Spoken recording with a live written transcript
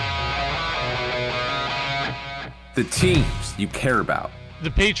The teams you care about.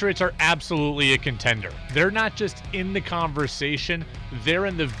 The Patriots are absolutely a contender. They're not just in the conversation, they're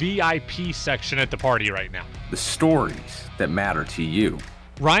in the VIP section at the party right now. The stories that matter to you.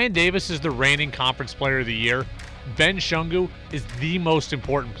 Ryan Davis is the reigning Conference Player of the Year. Ben Shungu is the most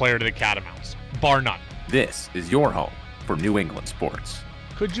important player to the Catamounts, bar none. This is your home for New England sports.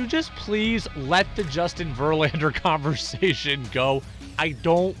 Could you just please let the Justin Verlander conversation go? I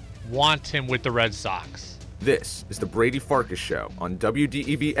don't want him with the Red Sox. This is the Brady Farkas Show on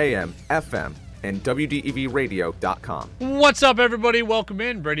WDEV AM, FM, and WDEVradio.com. What's up, everybody? Welcome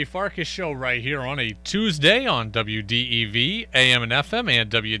in. Brady Farkas Show right here on a Tuesday on WDEV AM and FM and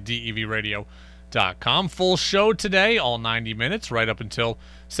WDEVradio.com. Full show today, all 90 minutes, right up until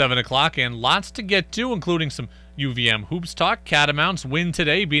 7 o'clock, and lots to get to, including some UVM hoops talk. Catamounts win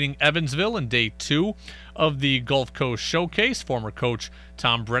today, beating Evansville in day 2 of the Gulf Coast Showcase. Former coach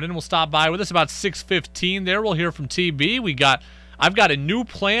Tom Brennan will stop by with us about 6:15 there. We'll hear from TB. I've got a new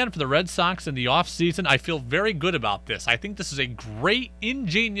plan for the Red Sox in the offseason. I feel very good about this. I think this is a great,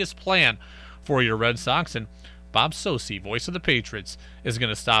 ingenious plan for your Red Sox. And Bob Socci, voice of the Patriots, is going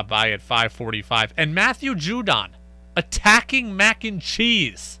to stop by at 5:45. And Matthew Judon attacking mac and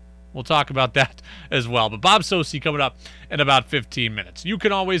cheese. We'll talk about that as well. But Bob Socci coming up in about 15 minutes. You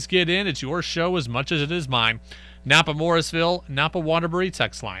can always get in. It's your show as much as it is mine. Napa Morrisville, Napa Waterbury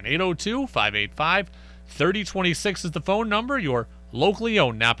text line 802-585-3026 is the phone number. Your locally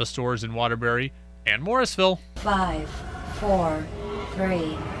owned Napa stores in Waterbury and Morrisville. 5, 4,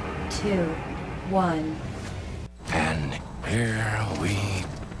 3, 2, 1. And here we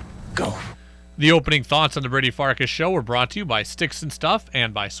go. The opening thoughts on the Brady Farkas Show were brought to you by Sticks and Stuff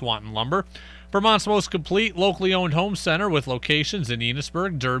and by Swanton Lumber, Vermont's most complete locally owned home center with locations in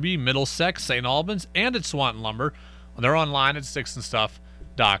Enosburg, Derby, Middlesex, St. Albans, and at Swanton Lumber. They're online at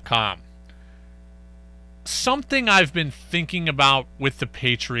sticksandstuff.com. Something I've been thinking about with the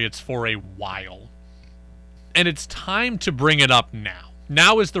Patriots for a while, and it's time to bring it up now.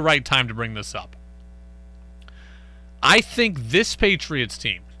 Now is the right time to bring this up. I think this Patriots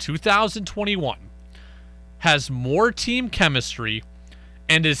team, 2021, has more team chemistry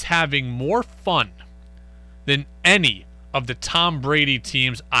and is having more fun than any of the Tom Brady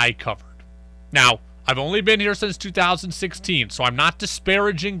teams I covered. Now, I've only been here since 2016, so I'm not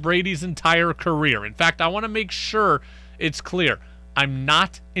disparaging Brady's entire career. In fact, I want to make sure it's clear. I'm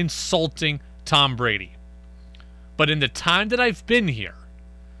not insulting Tom Brady. But in the time that I've been here,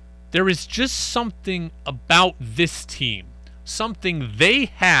 there is just something about this team, something they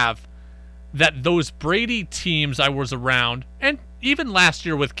have that those Brady teams I was around, and even last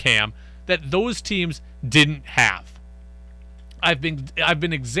year with Cam, that those teams didn't have. I've been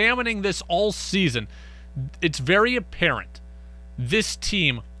examining this all season. It's very apparent. This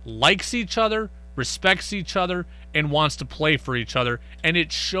team likes each other, respects each other, and wants to play for each other, and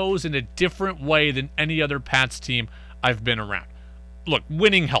it shows in a different way than any other Pats team I've been around. Look,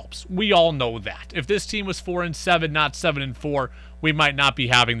 winning helps. We all know that. If this team was 4-7, not 7-4, we might not be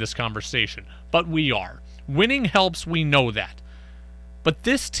having this conversation. But we are. Winning helps, we know that. But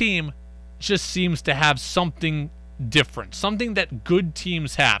this team just seems to have something different, something that good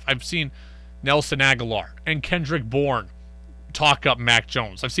teams have. I've seen Nelson Aguilar and Kendrick Bourne talk up Mac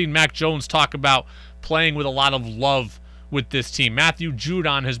Jones. I've seen Mac Jones talk about playing with a lot of love with this team. Matthew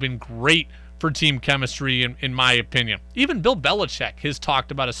Judon has been great for team chemistry, in my opinion. Even Bill Belichick has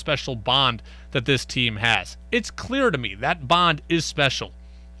talked about a special bond that this team has. It's clear to me that bond is special,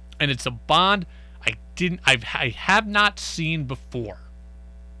 and it's a bond I have not seen before.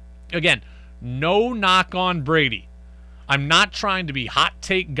 Again, no knock on Brady. I'm not trying to be hot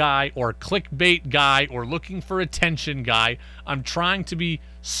take guy or clickbait guy or looking for attention guy. I'm trying to be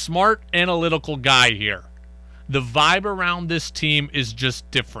smart, analytical guy here. The vibe around this team is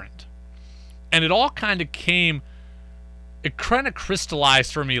just different. And it all kind of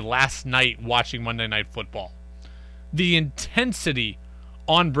crystallized for me last night watching Monday Night Football. The intensity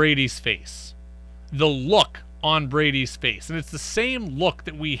on Brady's face. The look on Brady's face. And it's the same look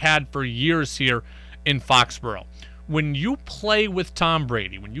that we had for years here in Foxborough. When you play with Tom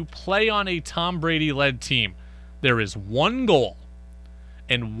Brady, when you play on a Tom Brady-led team, there is one goal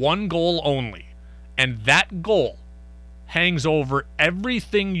and one goal only. And that goal hangs over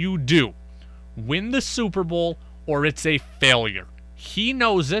everything you do. Win the Super Bowl or it's a failure. He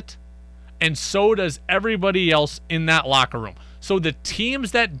knows it, and so does everybody else in that locker room. So the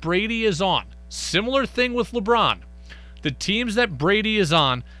teams that Brady is on, similar thing with LeBron, the teams that Brady is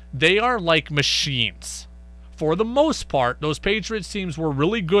on, they are like machines. For the most part, those Patriots teams were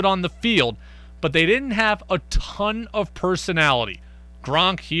really good on the field, but they didn't have a ton of personality.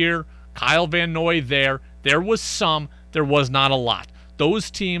 Gronk here, Kyle Van Noy there. There was some, there was not a lot.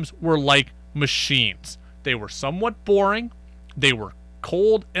 Those teams were like machines. They were somewhat boring, they were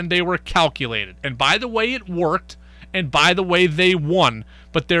cold, and they were calculated. And by the way, it worked, and by the way, they won.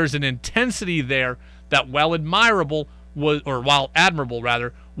 But there's an intensity there that, while admirable, while admirable,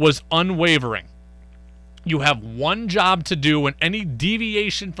 was unwavering. You have one job to do, and any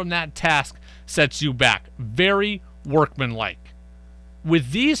deviation from that task sets you back. Very workmanlike.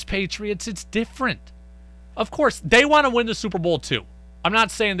 With these Patriots, it's different. Of course, they want to win the Super Bowl too. I'm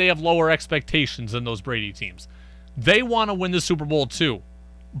not saying they have lower expectations than those Brady teams. They want to win the Super Bowl too.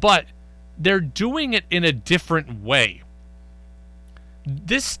 But they're doing it in a different way.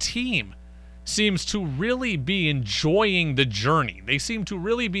 This team seems to really be enjoying the journey. They seem to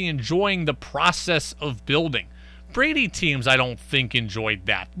really be enjoying the process of building. Brady teams, I don't think, enjoyed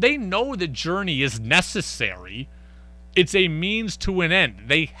that. They know the journey is necessary. It's a means to an end.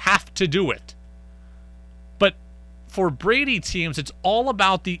 They have to do it. But for Brady teams, it's all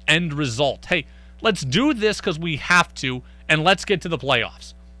about the end result. Hey, let's do this because we have to, and let's get to the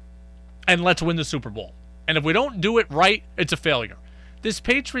playoffs. And let's win the Super Bowl. And if we don't do it right, it's a failure. This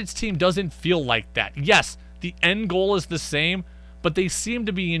Patriots team doesn't feel like that. Yes, the end goal is the same, but they seem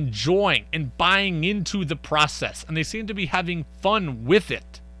to be enjoying and buying into the process, and they seem to be having fun with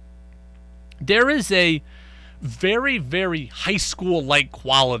it. There is a very, very high school-like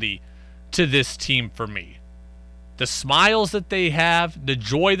quality to this team for me. The smiles that they have, the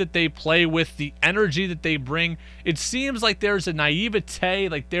joy that they play with, the energy that they bring, it seems like there's a naivete,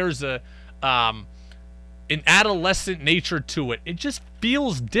 like there's an adolescent nature to it. It just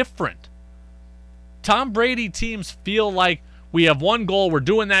feels different. Tom Brady teams feel like we have one goal, we're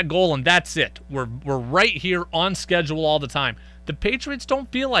doing that goal, and that's it. We're right here on schedule all the time. The Patriots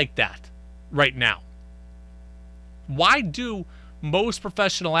don't feel like that right now. Why do most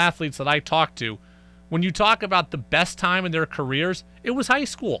professional athletes that I talk to, when you talk about the best time in their careers, it was high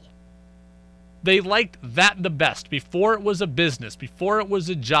school. They liked that the best, before it was a business, before it was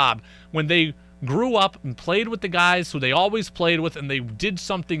a job, when they grew up and played with the guys who they always played with and they did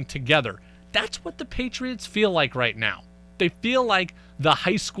something together. That's what the Patriots feel like right now. They feel like the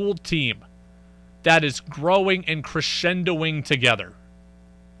high school team that is growing and crescendoing together.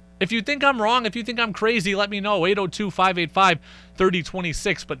 If you think I'm wrong, if you think I'm crazy, let me know.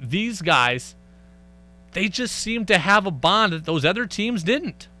 802-585-3026. But these guys, they just seem to have a bond that those other teams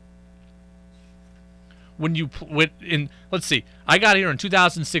didn't. Let's see, I got here in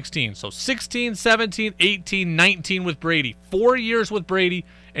 2016. So 16, 17, 18, 19 with Brady. 4 years with Brady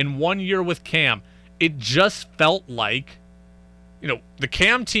and 1 year with Cam. It just felt like, the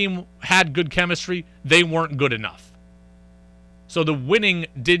Cam team had good chemistry. They weren't good enough. So the winning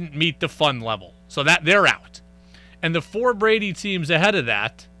didn't meet the fun level. So that they're out. And the 4 Brady teams ahead of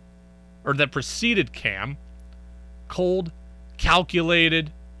that, or that preceded Cam, cold,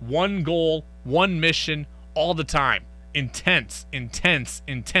 calculated, one goal, one mission, all the time. Intense, intense,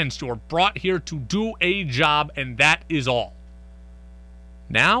 intense. You are brought here to do a job, and that is all.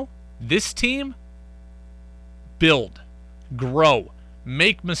 Now, this team, build, grow,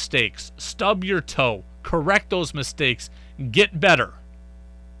 make mistakes, stub your toe, correct those mistakes, get better.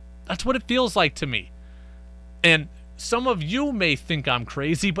 That's what it feels like to me. And some of you may think I'm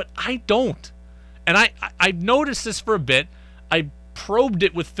crazy, but I don't. And I noticed this for a bit. I probed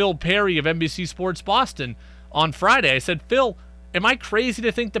it with Phil Perry of NBC Sports Boston on Friday. I said, Phil, am I crazy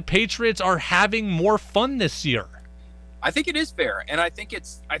to think the Patriots are having more fun this year? I think it is fair, and I think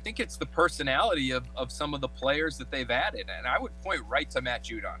it's the personality of some of the players that they've added, and I would point right to Matt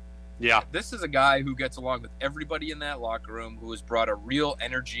Judon. Yeah. This is a guy who gets along with everybody in that locker room, who has brought a real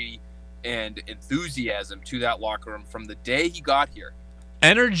energy and enthusiasm to that locker room from the day he got here.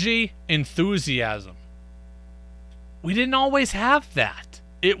 Energy, enthusiasm. We didn't always have that.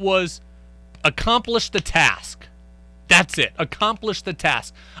 It was accomplish the task. That's it. Accomplish the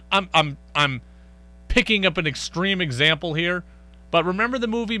task. I'm picking up an extreme example here, but remember the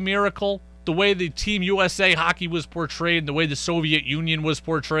movie Miracle? The way the Team USA hockey was portrayed, the way the Soviet Union was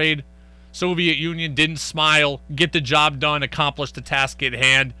portrayed. Soviet Union didn't smile, get the job done, accomplish the task at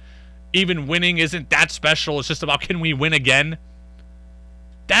hand. Even winning isn't that special. It's just about, can we win again?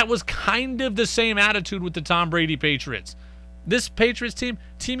 That was kind of the same attitude with the Tom Brady Patriots. This Patriots team,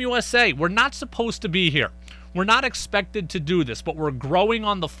 Team USA, we're not supposed to be here. We're not expected to do this, but we're growing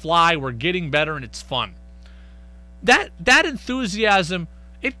on the fly. We're getting better, and it's fun. That enthusiasm,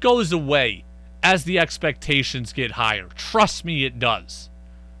 it goes away as the expectations get higher. Trust me, it does.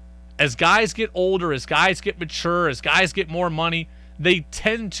 As guys get older, as guys get mature, as guys get more money, they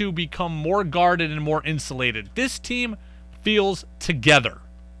tend to become more guarded and more insulated. This team feels together.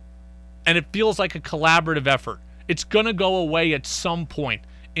 and it feels like a collaborative effort. It's going to go away at some point.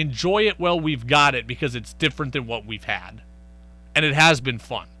 Enjoy it while we've got it because it's different than what we've had. And it has been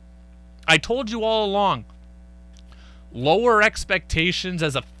fun. I told you all along, lower expectations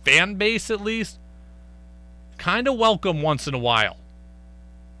as a fan base at least, kind of welcome once in a while.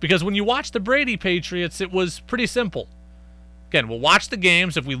 Because when you watch the Brady Patriots, it was pretty simple. Again, we'll watch the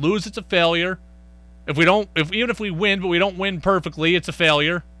games. If we lose, it's a failure. Even if we win, but we don't win perfectly, it's a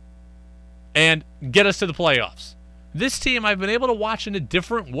failure. And get us to the playoffs. This team, I've been able to watch in a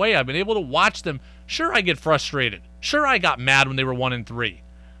different way. I've been able to watch them. Sure, I get frustrated. Sure, I got mad when they were 1-3.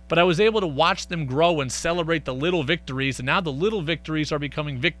 But I was able to watch them grow and celebrate the little victories, and now the little victories are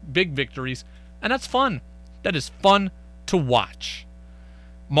becoming big victories, and that's fun. That is fun to watch.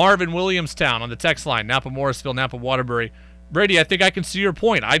 Marvin Williamstown on the text line, Napa Morrisville, Napa Waterbury. Brady, I think I can see your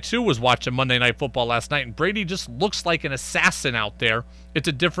point. I, too, was watching Monday Night Football last night, and Brady just looks like an assassin out there. It's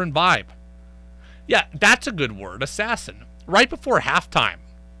a different vibe. Yeah, that's a good word, assassin. Right before halftime,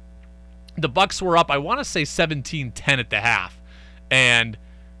 the Bucs were up, I want to say 17-10 at the half, and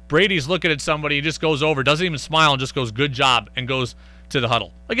Brady's looking at somebody, he just goes over, doesn't even smile, and just goes, good job, and goes to the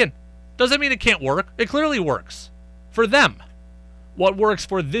huddle. Again, doesn't mean it can't work. It clearly works. For them. What works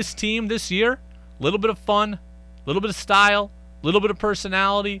for this team this year? A little bit of fun, a little bit of style, a little bit of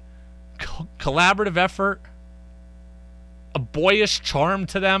personality, collaborative effort, a boyish charm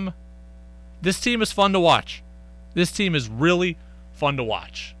to them. This team is fun to watch. This team is really fun to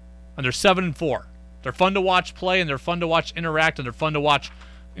watch. And they're 7-4. They're fun to watch play, and they're fun to watch interact, and they're fun to watch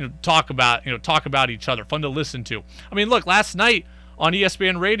talk about each other, fun to listen to. I mean, look, last night on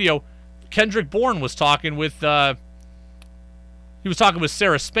ESPN Radio, Kendrick Bourne was talking with Sarah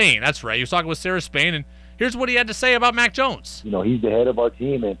Spain. That's right. He was talking with Sarah Spain, and here's what he had to say about Mac Jones. He's the head of our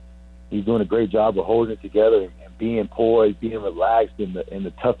team, and he's doing a great job of holding it together and being poised, being relaxed in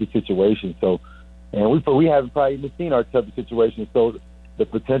the toughest situations. So, and we haven't probably even seen our toughest situations. So, the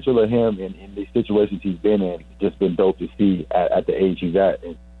potential of him in these situations he's been in just been dope to see at the age he's at.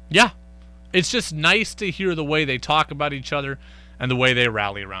 Yeah, it's just nice to hear the way they talk about each other and the way they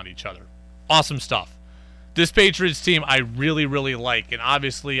rally around each other. Awesome stuff. This Patriots team I really, really like, and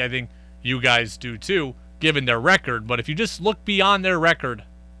obviously I think you guys do too, given their record. But if you just look beyond their record,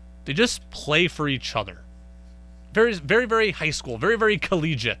 they just play for each other. Very, very, very high school, very, very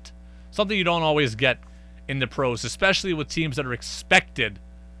collegiate. Something you don't always get in the pros, especially with teams that are expected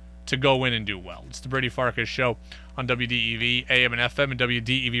to go in and do well. It's the Brady Farkas Show on WDEV, AM and FM, and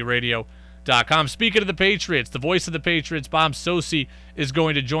WDEVradio.com. Speaking of the Patriots, the voice of the Patriots, Bob Socci, is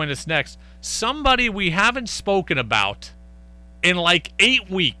going to join us next. Somebody we haven't spoken about in like 8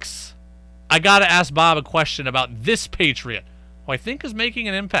 weeks. I got to ask Bob a question about this Patriot, who I think is making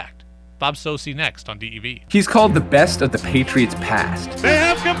an impact. Bob Socci next on DEV. He's called the best of the Patriots past. They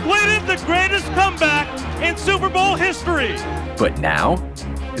have completed the greatest comeback in Super Bowl history. But now,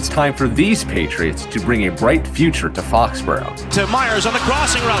 it's time for these Patriots to bring a bright future to Foxborough. To Myers on the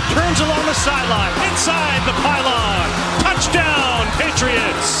crossing route, turns along the sideline, inside the pylon. Touchdown,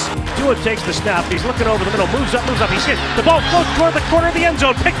 Patriots. Tua takes the snap. He's looking over the middle, moves up. He's hit. The ball floats toward the corner of the end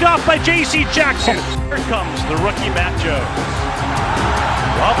zone, picked off by J.C. Jackson. Here comes the rookie Matt Jones.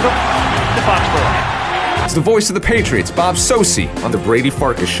 Welcome to Foxborough. It's the voice of the Patriots, Bob Socci, on the Brady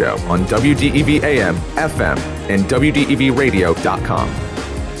Farkas Show on WDEV AM, FM, and WDEVradio.com.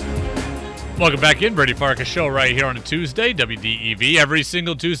 Welcome back in, Brady Farkas Show right here on a Tuesday, WDEV. Every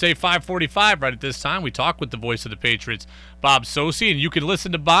single Tuesday, 5:45, right at this time, we talk with the voice of the Patriots, Bob Socci, and you can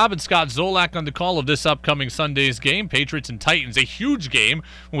listen to Bob and Scott Zolak on the call of this upcoming Sunday's game, Patriots and Titans, a huge game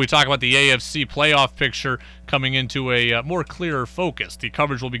when we talk about the AFC playoff picture coming into a more clearer focus. The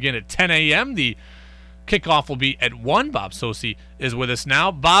coverage will begin at 10 a.m. The kickoff will be at 1. Bob Socci is with us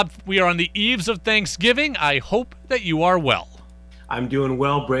now. Bob, we are on the eves of Thanksgiving. I hope that you are well. I'm doing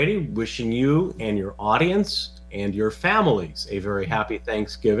well, Brady. Wishing you and your audience and your families a very happy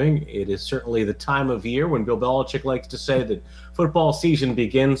Thanksgiving. It is certainly the time of year when Bill Belichick likes to say that football season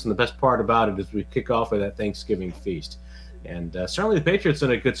begins, and the best part about it is we kick off with that Thanksgiving feast. And certainly the Patriots are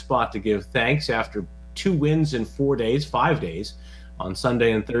in a good spot to give thanks after 2 wins in 5 days, on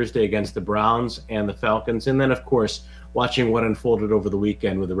Sunday and Thursday against the Browns and the Falcons. And then, of course, watching what unfolded over the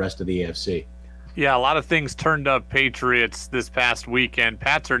weekend with the rest of the AFC. Yeah, a lot of things turned up Patriots this past weekend.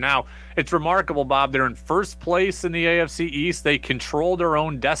 Pats are now, it's remarkable, Bob, they're in first place in the AFC East. They control their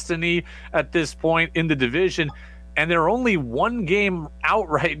own destiny at this point in the division, and they're only 1 game out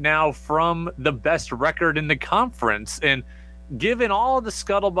right now from the best record in the conference. And given all the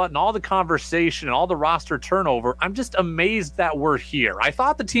scuttlebutt and all the conversation and all the roster turnover, I'm just amazed that we're here. I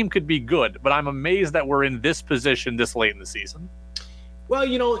thought the team could be good, but I'm amazed that we're in this position this late in the season. Well,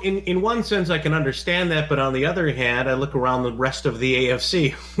 in one sense, I can understand that, but on the other hand, I look around the rest of the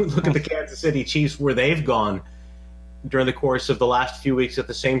AFC. Look at the Kansas City Chiefs, where they've gone during the course of the last few weeks. At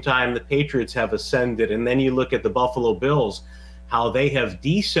the same time, the Patriots have ascended. And then you look at the Buffalo Bills, how they have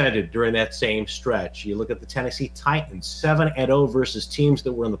descended during that same stretch. You look at the Tennessee Titans, 7-0 versus teams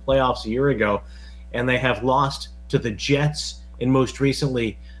that were in the playoffs a year ago, and they have lost to the Jets and most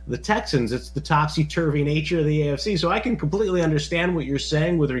recently the Texans. It's the topsy-turvy nature of the AFC. So I can completely understand what you're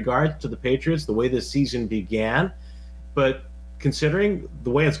saying with regards to the Patriots, the way this season began. But considering the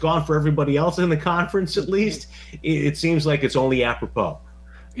way it's gone for everybody else in the conference, at least, it seems like it's only apropos.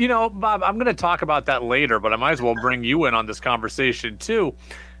 Bob, I'm going to talk about that later, but I might as well bring you in on this conversation too.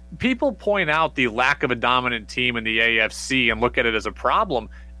 People point out the lack of a dominant team in the AFC and look at it as a problem.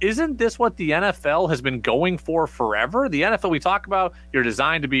 Isn't this what the NFL has been going for forever? The NFL, we talk about, you're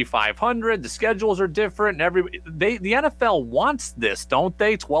designed to be 500. The schedules are different, and the NFL wants this, don't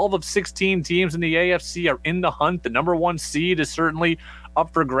they? 12 of 16 teams in the AFC are in the hunt. The number one seed is certainly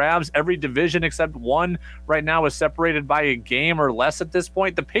up for grabs. Every division except one right now is separated by a game or less at this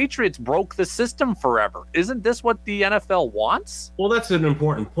point. The Patriots broke the system forever. Isn't this what the NFL wants? Well, that's an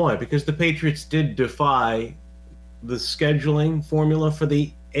important point, because the Patriots did defy the scheduling formula for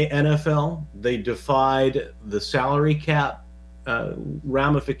the NFL. They defied the salary cap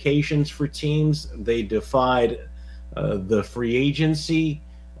ramifications for teams. They defied the free agency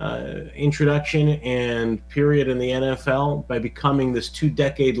introduction and period in the NFL by becoming this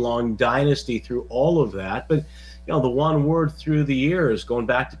 2-decade-long dynasty through all of that. But the one word through the years, going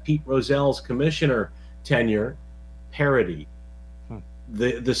back to Pete Rozell's commissioner tenure, parity.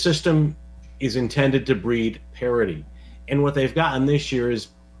 The system is intended to breed parity, and what they've gotten this year is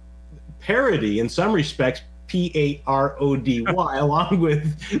parity in some respects, parody, along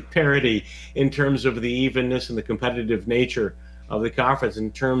with parity in terms of the evenness and the competitive nature of the conference,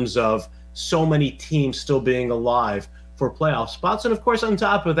 in terms of so many teams still being alive for playoff spots. And of course, on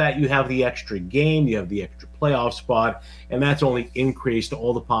top of that, you have the extra game, you have the extra playoff spot, and that's only increased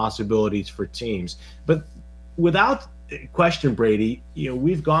all the possibilities for teams. But without question, Brady,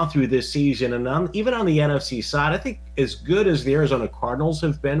 we've gone through this season, and even on the NFC side, I think as good as the Arizona Cardinals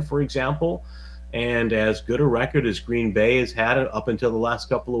have been, for example, and as good a record as Green Bay has had up until the last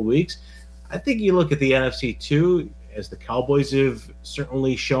couple of weeks, I think you look at the NFC too, as the Cowboys have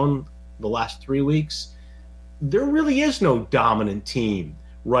certainly shown the last 3 weeks, there really is no dominant team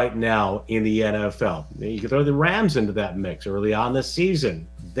right now in the NFL. You can throw the Rams into that mix early on this season.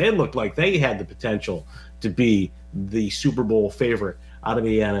 They looked like they had the potential to be the Super Bowl favorite out of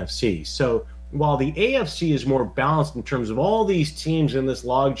the NFC. So while the AFC is more balanced in terms of all these teams in this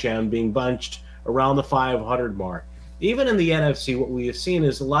logjam being bunched around the 500 mark, even in the NFC, what we have seen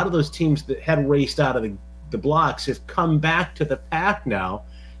is a lot of those teams that had raced out of the blocks have come back to the pack now,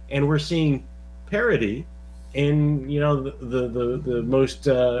 and we're seeing parity in the most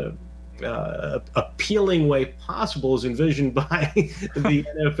appealing way possible is envisioned by the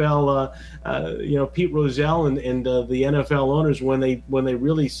NFL, Pete Rozelle and the NFL owners when they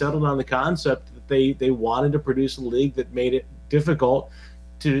really settled on the concept that they wanted to produce a league that made it difficult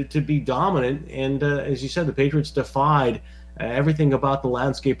to be dominant. And as you said, the Patriots defied everything about the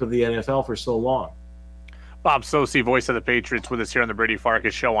landscape of the NFL for so long. Bob Socci, voice of the Patriots, with us here on the Brady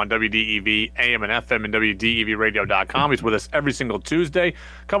Farkas Show on WDEV, AM and FM, and WDEVradio.com. He's with us every single Tuesday.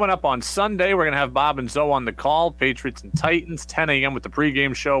 Coming up on Sunday, we're going to have Bob and Zoe on the call. Patriots and Titans, 10 a.m. with the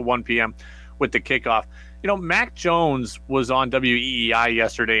pregame show, 1 p.m. with the kickoff. Mac Jones was on WEEI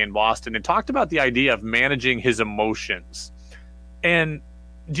yesterday in Boston and talked about the idea of managing his emotions. And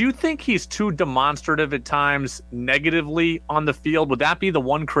do you think he's too demonstrative at times negatively on the field? Would that be the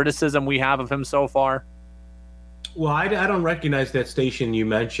one criticism we have of him so far? Well, I don't recognize that station you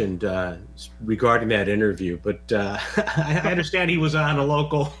mentioned regarding that interview, but I understand he was on a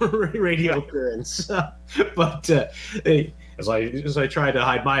local radio appearance. But as I try to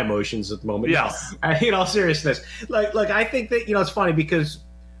hide my emotions at the moment, yes. In all seriousness, like I think that it's funny because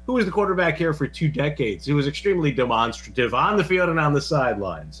who was the quarterback here for 2 decades? He was extremely demonstrative on the field and on the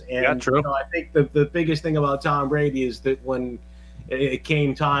sidelines. And yeah, true. I think the biggest thing about Tom Brady is that when it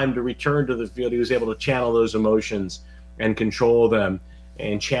came time to return to the field, he was able to channel those emotions and control them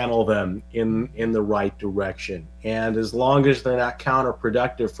and channel them in the right direction. And as long as they're not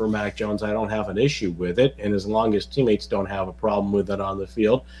counterproductive for Mac Jones, I don't have an issue with it. And as long as teammates don't have a problem with it on the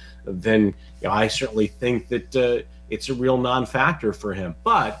field, then I certainly think that it's a real non-factor for him.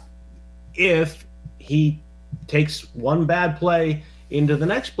 But if he takes one bad play into the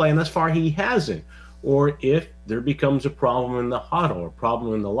next play, and thus far he hasn't, or if there becomes a problem in the huddle or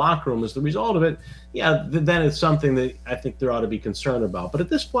problem in the locker room as the result of it, then it's something that I think there ought to be concerned about. But at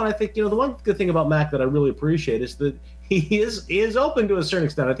this point, I think, the one good thing about Mac that I really appreciate is that he is open to a certain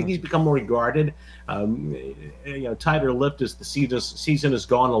extent. I think he's become more guarded, tighter-lipped as the season has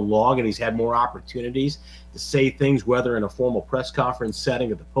gone along, and he's had more opportunities to say things, whether in a formal press conference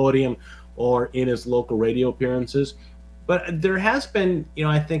setting at the podium or in his local radio appearances. But there has been,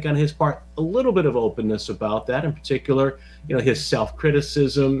 I think on his part, a little bit of openness about that. In particular, his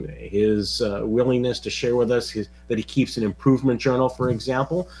self-criticism, his willingness to share with us that he keeps an improvement journal, for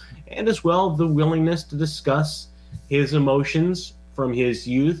example, and as well the willingness to discuss his emotions from his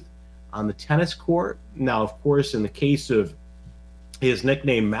youth on the tennis court. Now, of course, in the case of his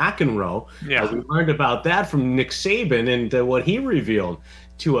nickname McEnroe, we learned about that from Nick Saban and what he revealed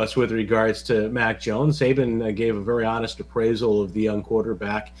to us with regards to Mac Jones. Saban gave a very honest appraisal of the young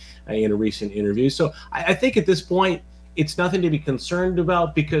quarterback in a recent interview. So I think at this point, it's nothing to be concerned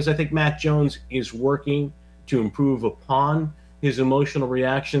about, because I think Mac Jones is working to improve upon his emotional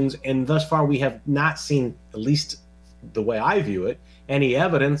reactions. And thus far, we have not seen, at least the way I view it, any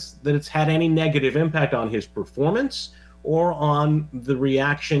evidence that it's had any negative impact on his performance or on the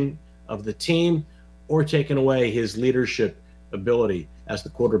reaction of the team, or taken away his leadership ability as the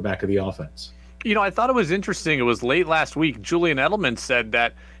quarterback of the offense. I thought it was interesting. It was late last week. Julian Edelman said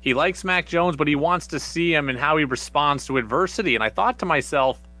that he likes Mac Jones, but he wants to see him and how he responds to adversity. And I thought to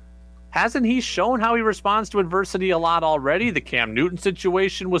myself, hasn't he shown how he responds to adversity a lot already? The Cam Newton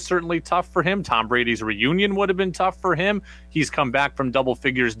situation was certainly tough for him. Tom Brady's reunion would have been tough for him. He's come back from double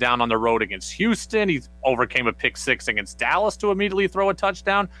figures down on the road against Houston. He overcame a pick six against Dallas to immediately throw a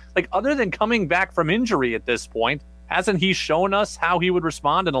touchdown. Other than coming back from injury at this point, hasn't he shown us how he would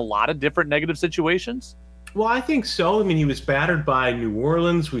respond in a lot of different negative situations? Well, I think so. I mean, he was battered by New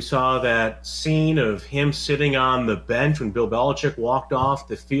Orleans. We saw that scene of him sitting on the bench when Bill Belichick walked off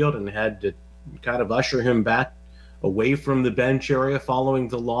the field and had to kind of usher him back away from the bench area following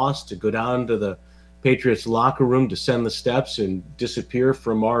the loss to go down to the Patriots locker room, descend the steps, and disappear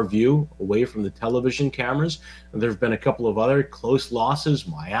from our view, away from the television cameras. And there have been a couple of other close losses.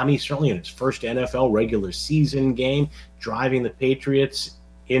 Miami, certainly in its first NFL regular season game, driving the Patriots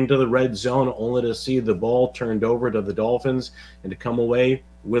into the red zone only to see the ball turned over to the Dolphins and to come away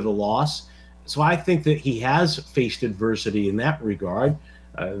with a loss. So I think that he has faced adversity in that regard.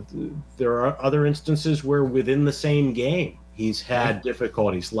 There are other instances where within the same game, he's had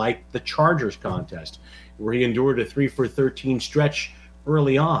difficulties, like the Chargers contest, where he endured a 3-for-13 stretch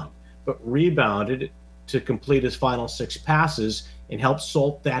early on, but rebounded to complete his final 6 passes and helped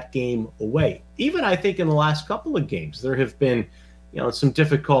salt that game away. Even I think in the last couple of games, there have been some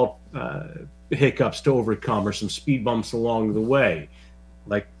difficult hiccups to overcome or some speed bumps along the way.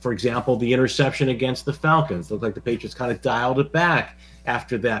 Like, for example, the interception against the Falcons. Looked like the Patriots kind of dialed it back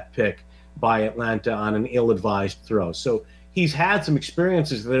after that pick by Atlanta on an ill-advised throw. So he's had some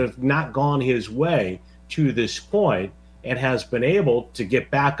experiences that have not gone his way to this point and has been able to get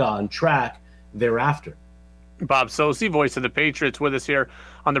back on track thereafter. Bob Socci, voice of the Patriots, with us here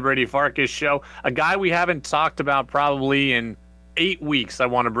on the Brady Farkas Show. A guy we haven't talked about probably in 8 weeks I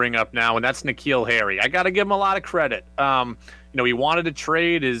want to bring up now, and that's N'Keal Harry. I got to give him a lot of credit. He wanted to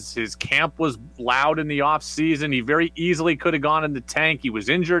trade. His camp was loud in the offseason. He very easily could have gone in the tank. He was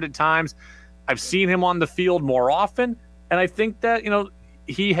injured at times. I've seen him on the field more often, and I think that,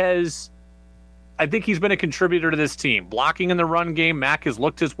 I think he's been a contributor to this team. Blocking in the run game, Mac has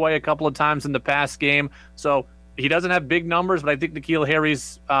looked his way a couple of times in the past game. So he doesn't have big numbers, but I think N'Keal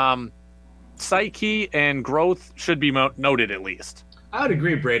Harry's psyche and growth should be noted at least. I would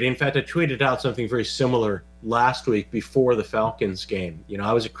agree, Brady. In fact, I tweeted out something very similar last week before the Falcons game.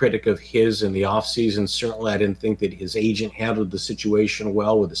 I was a critic of his in the offseason. Certainly, I didn't think that his agent handled the situation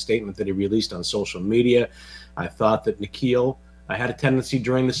well with the statement that he released on social media. I thought that N'Keal had a tendency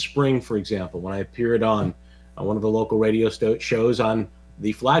during the spring, for example, when I appeared on one of the local radio shows on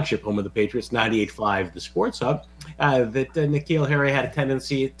the flagship home of the Patriots, 98.5, the Sports Hub, that N'Keal Harry had a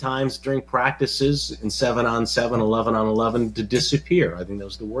tendency at times during practices in 7-on-7, 11-on-11 to disappear. I think that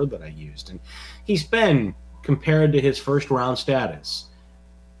was the word that I used. And he's been, compared to his first-round status,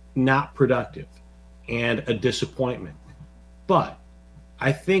 not productive and a disappointment. But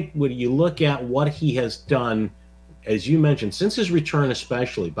I think when you look at what he has done, as you mentioned, since his return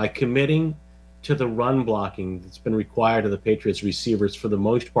especially, by committing to the run blocking that's been required of the Patriots receivers for the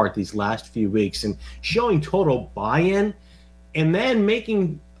most part these last few weeks, and showing total buy-in, and then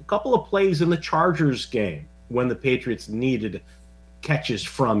making a couple of plays in the Chargers game when the Patriots needed catches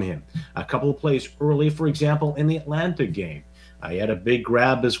from him. A couple of plays early, for example, in the Atlanta game. He had a big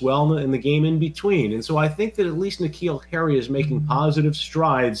grab as well in the game in between. And so I think that at least N'Keal Harry is making positive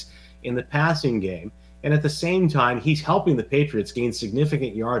strides in the passing game. And at the same time, he's helping the Patriots gain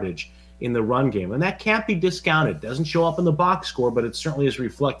significant yardage in the run game. And that can't be discounted. It doesn't show up in the box score, but it certainly is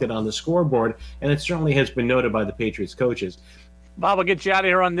reflected on the scoreboard. And it certainly has been noted by the Patriots coaches. Bob, I'll get you out of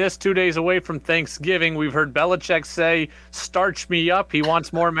here on this. 2 days away from Thanksgiving. We've heard Belichick say, starch me up. He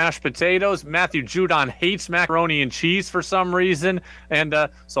wants more mashed potatoes. Matthew Judon hates macaroni and cheese for some reason. And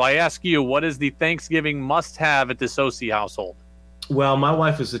so I ask you, what is the Thanksgiving must-have at the Socci household? Well, my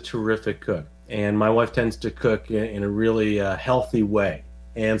wife is a terrific cook, and my wife tends to cook in a really healthy way.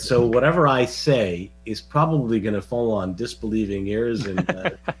 And so whatever I say is probably going to fall on disbelieving ears and,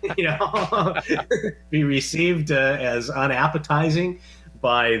 be received as unappetizing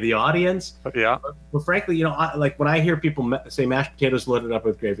by the audience. Yeah. But frankly, like when I hear people say mashed potatoes loaded up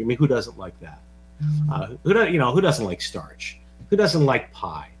with gravy, I mean, who doesn't like that? Who doesn't like starch? Who doesn't like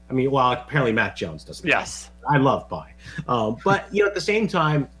pie? I mean, well, apparently Matt Jones doesn't. Yes. I love pie. But, at the same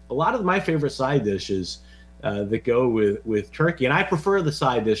time, a lot of my favorite side dishes that go with turkey, and I prefer the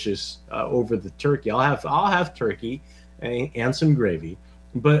side dishes over the turkey. I'll have turkey and some gravy,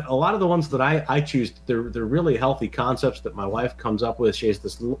 but a lot of the ones that I choose, they're really healthy concepts that my wife comes up with. She has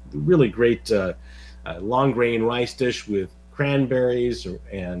this really great long grain rice dish with cranberries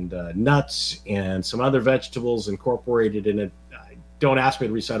and nuts and some other vegetables incorporated in it. Don't ask me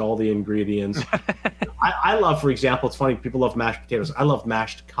to recite all the ingredients. I love, for example, it's funny, people love mashed potatoes. I love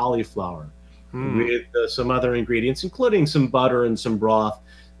mashed cauliflower. With some other ingredients, including some butter and some broth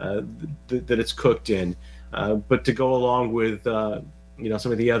that it's cooked in, but to go along with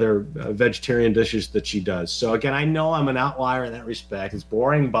some of the other vegetarian dishes that she does. So again, I know I'm an outlier in that respect. It's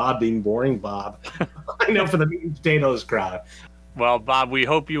boring Bob being boring Bob. I know for the meat and potatoes crowd. Well, Bob, we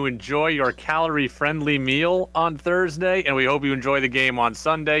hope you enjoy your calorie-friendly meal on Thursday, and we hope you enjoy the game on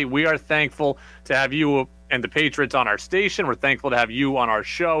Sunday. We are thankful to have you and the Patriots on our station. We're thankful to have you on our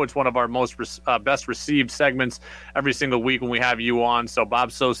show. It's one of our most best received segments every single week when we have you on. So Bob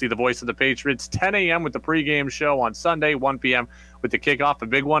Socci, the voice of the Patriots, 10 a.m. with the pregame show on Sunday, 1 p.m. with the kickoff, a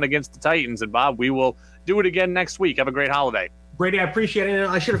big one against the Titans. And Bob, we will do it again next week. Have a great holiday. Brady, I appreciate it.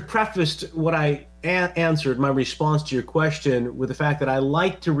 And I should have prefaced what I answered, my response to your question, with the fact that I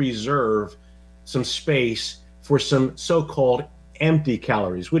like to reserve some space for some so-called empty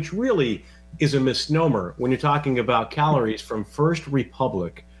calories, which really is a misnomer when you're talking about calories from First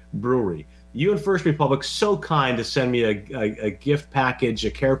Republic Brewery. You and First Republic, so kind to send me a gift package,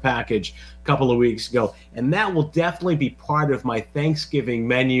 a care package a couple of weeks ago, and that will definitely be part of my Thanksgiving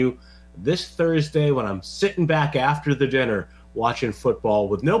menu this Thursday when I'm sitting back after the dinner watching football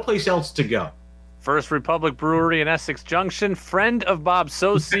with no place else to go. First Republic Brewery in Essex Junction, friend of Bob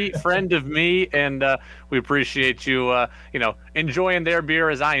Socci, friend of me, and we appreciate you, enjoying their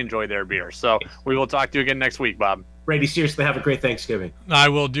beer as I enjoy their beer. So we will talk to you again next week, Bob. Brady, seriously, have a great Thanksgiving. I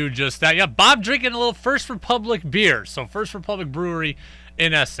will do just that. Yeah, Bob drinking a little First Republic beer. So First Republic Brewery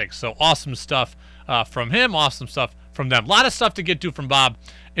in Essex. So awesome stuff from him, awesome stuff from them. A lot of stuff to get to from Bob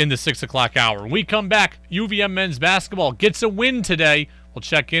in the 6 o'clock hour. When we come back, UVM men's basketball gets a win today. We'll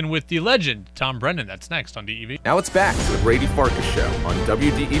check in with the legend, Tom Brennan. That's next on DEV. Now it's back to the Brady Farkas Show on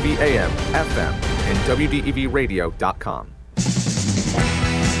WDEV AM, FM, and WDEVradio.com.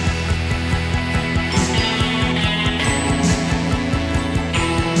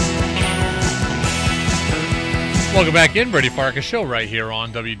 Welcome back in, Brady Farkas Show, right here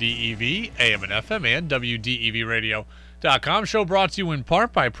on WDEV AM and FM and WDEVradio.com. Show brought to you in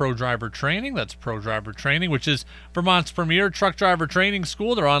part by Pro Driver Training. That's Pro Driver Training, which is Vermont's premier truck driver training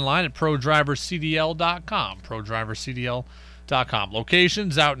school. They're online at ProDriverCDL.com. ProDriverCDL.com.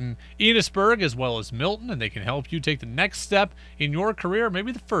 Locations out in Enosburg as well as Milton, and they can help you take the next step in your career,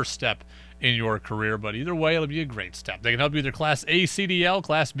 maybe the first step in your career, but either way, it'll be a great step. They can help you with their Class A CDL,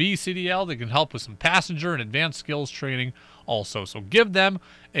 Class B CDL. They can help with some passenger and advanced skills training also. So give them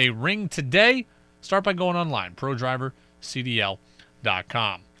a ring today. Start by going online,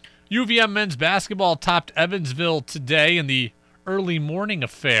 ProDriverCDL.com. UVM men's basketball topped Evansville today in the early morning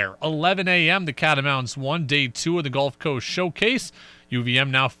affair. 11 a.m., the Catamounts won day 2 of the Gulf Coast Showcase.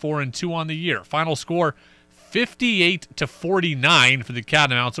 UVM now 4-2 on the year. Final score, 58-49 for the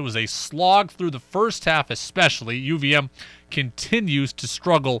Catamounts. It was a slog through the first half especially. UVM continues to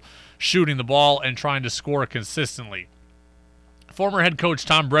struggle shooting the ball and trying to score consistently. Former head coach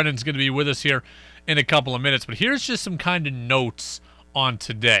Tom Brennan is going to be with us here in a couple of minutes, but here's just some kind of notes on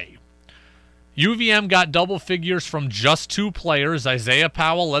today. UVM got double figures from just 2 players. Isaiah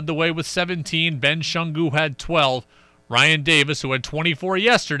Powell led the way with 17. Ben Shungu had 12. Ryan Davis, who had 24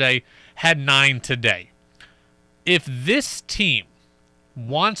 yesterday, had 9 today. If this team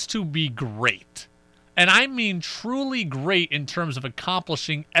wants to be great, and I mean truly great in terms of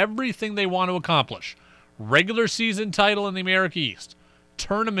accomplishing everything they want to accomplish, regular season title in the America East,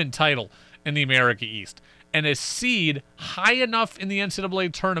 tournament title in the America East, and a seed high enough in the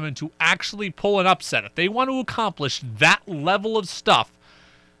NCAA tournament to actually pull an upset, if they want to accomplish that level of stuff,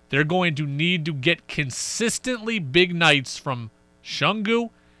 they're going to need to get consistently big nights from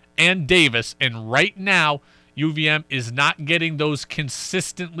Shungu and Davis, and right now, UVM is not getting those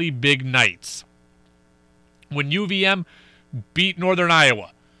consistently big nights. When UVM beat Northern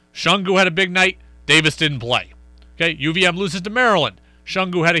Iowa, Shungu had a big night, Davis didn't play. Okay, UVM loses to Maryland.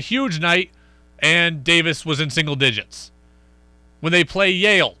 Shungu had a huge night, and Davis was in single digits. When they play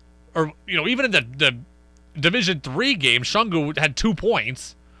Yale, or even in the Division III game, Shungu had 2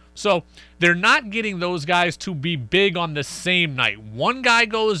 points. So they're not getting those guys to be big on the same night. One guy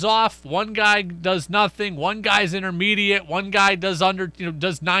goes off, one guy does nothing, one guy's intermediate, one guy does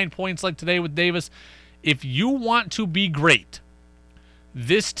does 9 points like today with Davis. If you want to be great,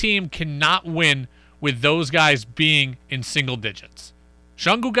 this team cannot win with those guys being in single digits.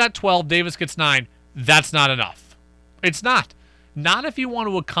 Shungu got 12, Davis gets 9. That's not enough. It's not. Not if you want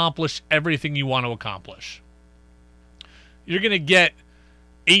to accomplish everything you want to accomplish. You're going to get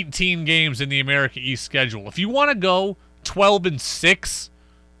 18 games in the America East schedule. If you want to go 12-6,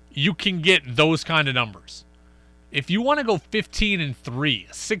 you can get those kind of numbers. If you want to go 15-3,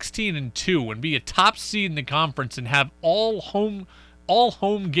 16-2, and be a top seed in the conference and have all home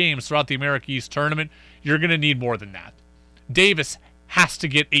games throughout the America East tournament, you're going to need more than that. Davis has to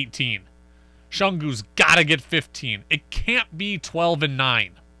get 18. Shungu's got to get 15. It can't be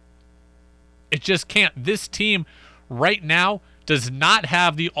 12-9. It just can't. This team right now does not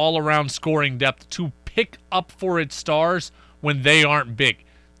have the all-around scoring depth to pick up for its stars when they aren't big.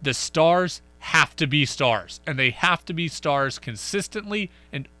 The stars have to be stars, and they have to be stars consistently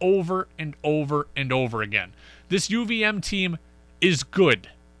and over and over and over again. This UVM team is good.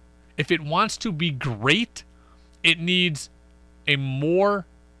 If it wants to be great, it needs a more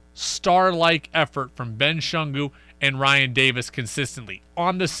star-like effort from Ben Shungu and Ryan Davis consistently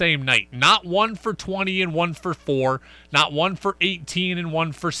on the same night. Not 1 for 20 and 1 for 4. Not 1 for 18 and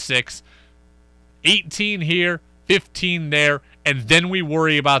 1 for 6. 18 here, 15 there, and then we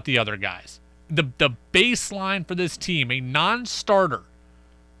worry about the other guys. The baseline for this team, a non-starter,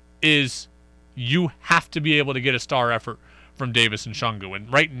 is you have to be able to get a star effort from Davis and Shungu.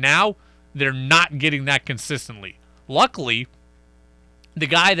 And right now, they're not getting that consistently. Luckily, the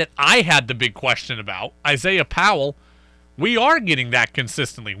guy that I had the big question about, Isaiah Powell, we are getting that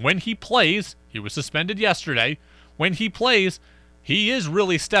consistently. When he plays, he was suspended yesterday. When he plays, he is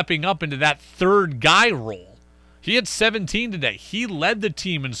really stepping up into that third guy role. He had 17 today. He led the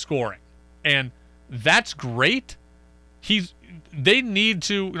team in scoring, and that's great. They need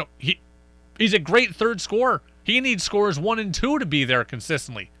to, he's a great third scorer. He needs scorers 1 and 2 to be there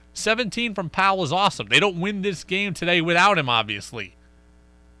consistently. 17 from Powell is awesome. They don't win this game today without him, obviously.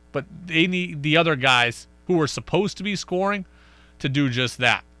 But they need the other guys who are supposed to be scoring to do just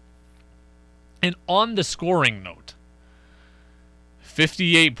that. And on the scoring note,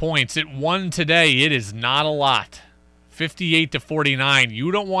 58 points. It won today. It is not a lot. 58-49.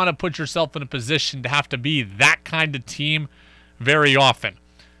 You don't want to put yourself in a position to have to be that kind of team very often.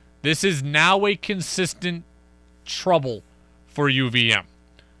 This is now a consistent trouble for UVM.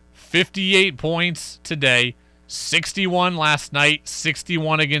 58 points today, 61 last night,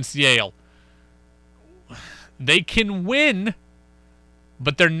 61 against Yale. They can win,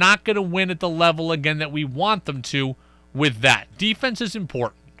 but they're not going to win at the level, again, that we want them to with that. Defense is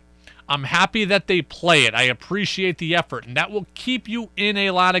important. I'm happy that they play it. I appreciate the effort, and that will keep you in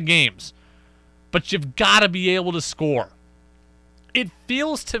a lot of games. But you've got to be able to score. It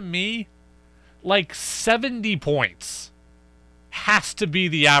feels to me like 70 points has to be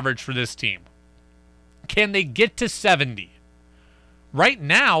the average for this team. Can they get to 70? Right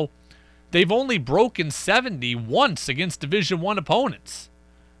now, they've only broken 70 once against Division I opponents.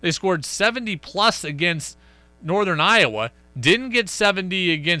 They scored 70 plus against Northern Iowa, didn't get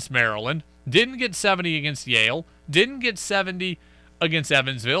 70 against Maryland, didn't get 70 against Yale, didn't get 70 against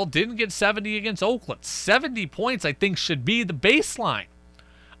Evansville, didn't get 70 against Oakland. 70 points, I think, should be the baseline.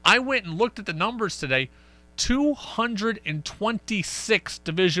 I went and looked at the numbers today. 226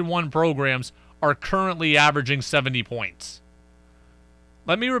 Division I programs are currently averaging 70 points.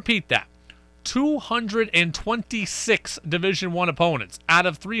 Let me repeat that. 226 Division I opponents out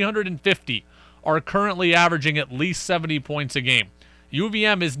of 350 are currently averaging at least 70 points a game.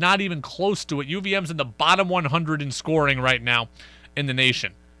 UVM is not even close to it. UVM's in the bottom 100 in scoring right now in the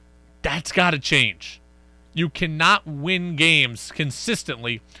nation. That's got to change. You cannot win games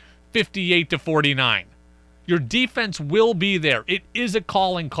consistently 58-49. Your defense will be there. It is a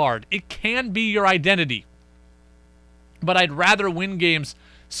calling card. It can be your identity. But I'd rather win games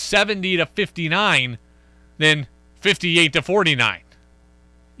 70-59 than 58-49.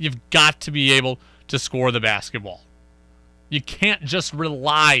 You've got to be able to score the basketball. You can't just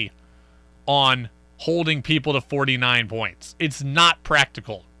rely on holding people to 49 points. It's not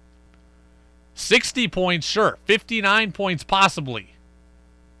practical. 60 points, sure. 59 points, possibly.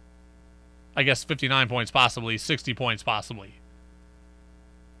 I guess 59 points, possibly. 60 points, possibly.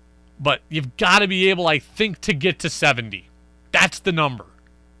 But you've got to be able, I think, to get to 70. That's the number.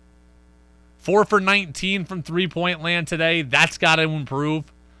 4 for 19 from three-point land today. That's got to improve.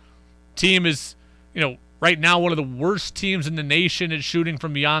 Team is, right now one of the worst teams in the nation at shooting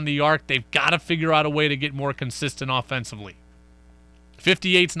from beyond the arc. They've got to figure out a way to get more consistent offensively.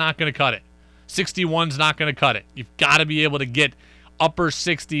 58's not going to cut it. 61's not going to cut it. You've got to be able to get upper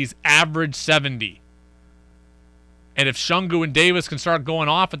 60s, average 70. And if Shungu and Davis can start going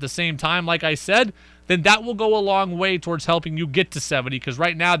off at the same time, like I said, then that will go a long way towards helping you get to 70, because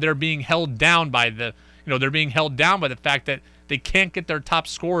right now they're being held down by the fact that they can't get their top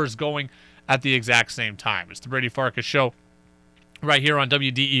scorers going at the exact same time. It's the Brady Farkas Show right here on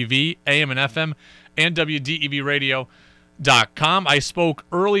WDEV, AM and FM, and WDEVradio.com. I spoke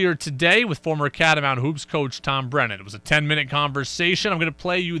earlier today with former Catamount Hoops coach Tom Brennan. It was a 10-minute conversation. I'm going to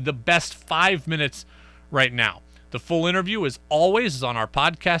play you the best 5 minutes right now. The full interview, as always, is on our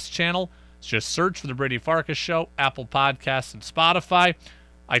podcast channel. Just search for the Brady Farkas Show, Apple Podcasts, and Spotify.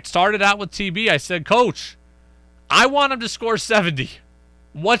 I started out with TB. I said, Coach, I want them to score 70.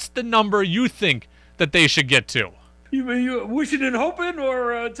 What's the number you think that they should get to? You mean you wishing and hoping,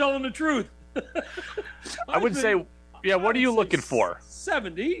 or telling the truth? I would say, what are you looking for?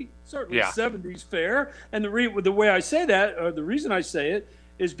 70. Certainly 70 is fair. And the way I say that, or the reason I say it,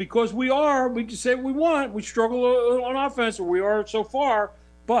 is because we can say what we want. We struggle on offense, or we are so far,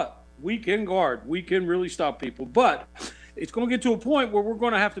 but we can guard. We can really stop people. But it's going to get to a point where we're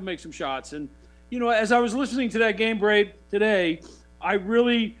going to have to make some shots. And, as I was listening to that game break today, I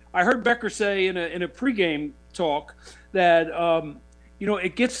heard Becker say in a pregame talk that,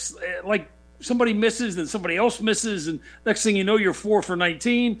 it gets like somebody misses, then somebody else misses, and next thing you know, you're 4 for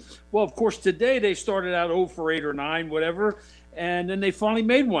 19. Well, of course, today they started out 0 for 8 or 9, whatever, and then they finally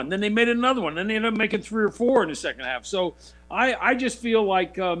made one. Then they made another one. Then they ended up making 3 or 4 in the second half. So I just feel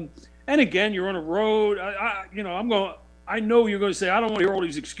like, and again, you're on a road. I know you're going to say, I don't want to hear all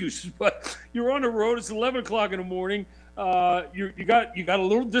these excuses, but you're on the road. It's 11 o'clock in the morning. You got a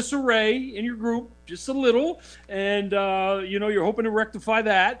little disarray in your group, just a little, and you're hoping to rectify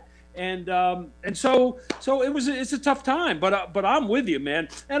that. And so it's a tough time, but I'm with you, man.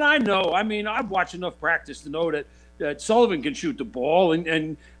 And I know, I've watched enough practice to know that Sullivan can shoot the ball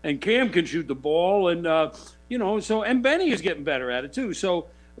and Cam can shoot the ball, and and Benny is getting better at it too. So,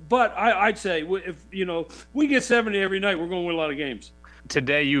 but I'd say if we get 70 every night, we're going to win a lot of games.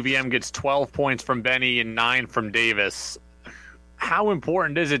 Today, UVM gets 12 points from Benny and 9 from Davis. How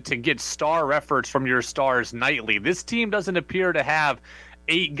important is it to get star efforts from your stars nightly? This team doesn't appear to have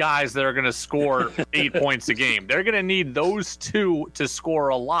 8 guys that are going to score 8 points a game. They're going to need those 2 to score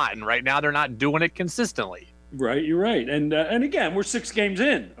a lot, and right now they're not doing it consistently. Right, you're right. And again, we're 6 games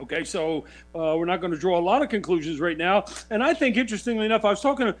in, okay? So we're not going to draw a lot of conclusions right now. And I think, interestingly enough, I was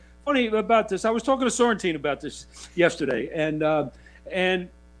talking about this. I was talking to Sorrentine about this yesterday, and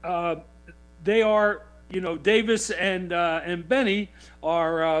they are, Davis and Benny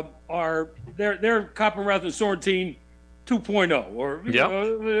are they're Coppenrath and Sorrentine 2.0, or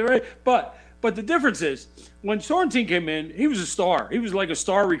right? But the difference is, when Sorrentine came in, he was a star. He was like a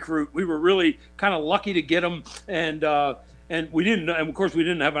star recruit. We were really kind of lucky to get him, and we didn't. And of course, we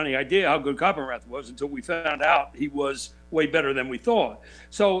didn't have any idea how good Coppenrath was until we found out he was way better than we thought.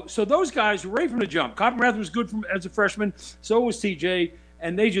 So those guys were right from the jump. Coppenrath was good as a freshman. So was TJ,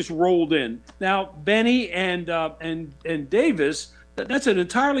 and they just rolled in. Now Benny and Davis, that's an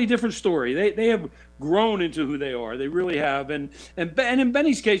entirely different story. They have grown into who they are. They really have. And in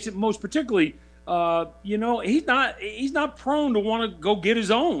Benny's case, most particularly, he's not prone to want to go get his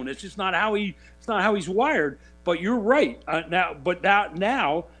own. It's just not how he's wired. But you're right.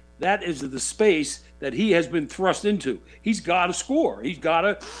 Now that is the space that he has been thrust into. He's got to score. He's got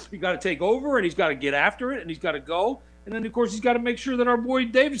to take over, and he's got to get after it, and he's got to go. And then of course he's got to make sure that our boy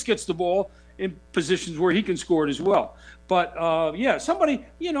Davis gets the ball in positions where he can score it as well. But somebody,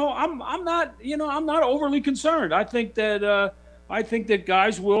 I'm not overly concerned. I think that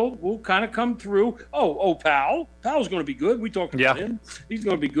guys will kind of come through. Powell's going to be good. We talked about him. He's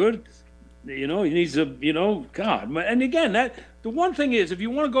going to be good. He needs to, God. And again, the one thing is, if you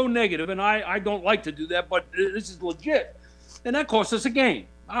want to go negative, and I don't like to do that, but this is legit, and that cost us a game.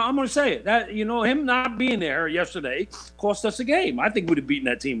 I'm going to say it. That him not being there yesterday cost us a game. I think we'd have beaten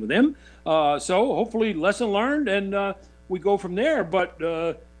that team with him. So hopefully, lesson learned, and we go from there. But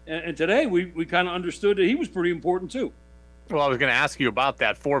and today we kind of understood that he was pretty important too. Well, I was going to ask you about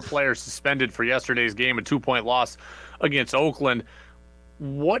that. 4 players suspended for yesterday's game, a 2-point loss against Oakland.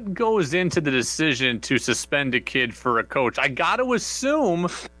 What goes into the decision to suspend a kid for a coach? I got to assume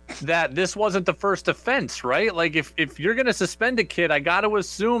that this wasn't the first offense, right? Like, if you're going to suspend a kid, I got to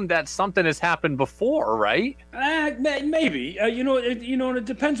assume that something has happened before, right? Maybe. It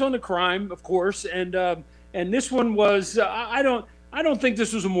depends on the crime, of course. And this one was, I don't think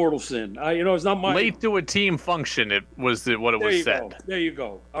this was a mortal sin. It's not my late to a team function. It was what it was said. There you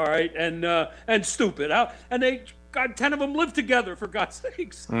go. All right, and stupid. And they got 10 of them live together, for God's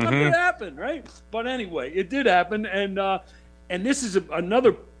sakes. How could it happen, right? But anyway, it did happen, and this is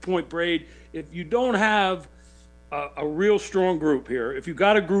another point, Braid. If you don't have a real strong group here, if you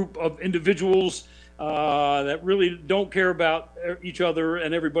got a group of individuals that really don't care about each other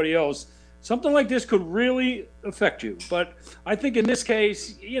and everybody else, something like this could really affect you. But I think in this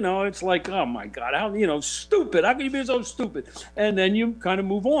case, it's like, oh my God, how stupid. How can you be so stupid? And then you kind of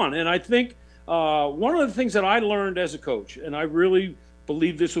move on. And I think one of the things that I learned as a coach, and I really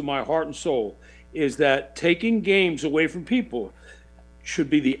believe this with my heart and soul, is that taking games away from people should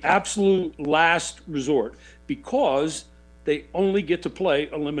be the absolute last resort, because they only get to play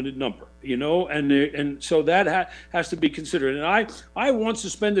a limited number, and so that has to be considered. And I once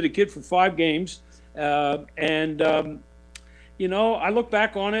suspended a kid for 5 games, and I look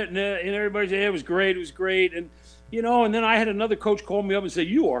back on it, and everybody said, it was great, and and then I had another coach call me up and say,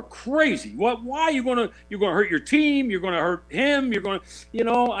 "You are crazy. What? Why are you're going to hurt your team? You're going to hurt him. You're going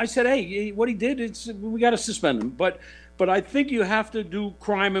to, I said, "Hey, what he did, we got to suspend him." But I think you have to do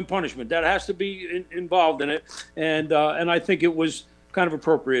crime and punishment. That has to be involved in it, and I think it was kind of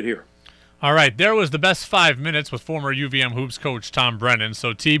appropriate here. All right, there was the best 5 minutes with former UVM Hoops coach Tom Brennan.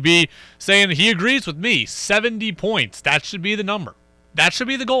 So TB saying he agrees with me, 70 points. That should be the number. That should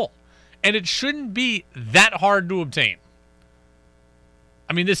be the goal. And it shouldn't be that hard to obtain.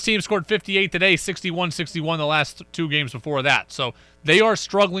 I mean, this team scored 58 today, 61-61 the last 2 games before that. So they are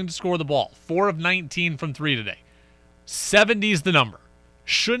struggling to score the ball. 4 of 19 from 3 today. 70 is the number.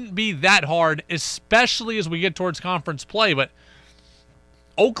 Shouldn't be that hard, especially as we get towards conference play. But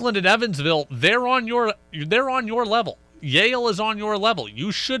Oakland and Evansville, they're on your level. Yale is on your level.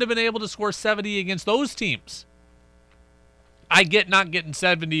 You should have been able to score 70 against those teams. I get not getting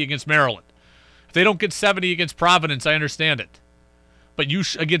 70 against Maryland. If they don't get 70 against Providence, I understand it. But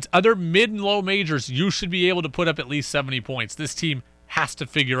against other mid and low majors, you should be able to put up at least 70 points. This team has to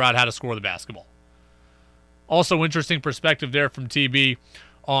figure out how to score the basketball. Also, interesting perspective there from TB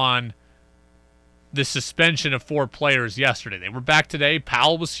on the suspension of 4 players yesterday. They were back today.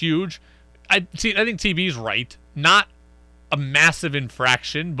 Powell was huge. I think TB's right. Not a massive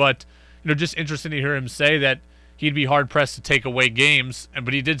infraction, but just interesting to hear him say that he'd be hard-pressed to take away games,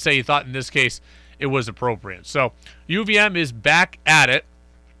 but he did say he thought in this case it was appropriate. So UVM is back at it,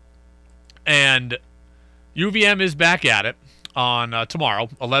 and UVM is back at it on tomorrow,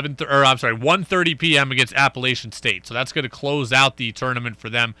 1:30 p.m. against Appalachian State. So that's going to close out the tournament for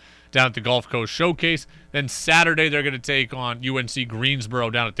them down at the Gulf Coast Showcase. Then Saturday they're going to take on UNC Greensboro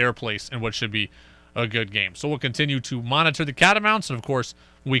down at their place in what should be a good game. So we'll continue to monitor the Catamounts, and of course,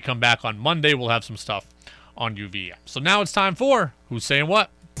 when we come back on Monday, we'll have some stuff on UVM. So now it's time for Who's Saying What?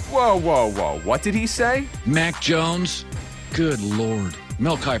 Whoa. What did he say? Mac Jones? Good Lord.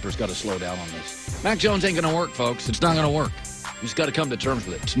 Mel Kiper's got to slow down on this. Mac Jones ain't going to work, folks. It's not going to work. You just got to come to terms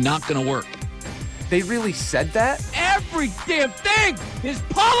with it. It's not going to work. They really said that? Every damn thing is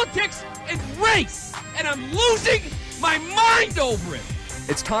politics and race, and I'm losing my mind over it.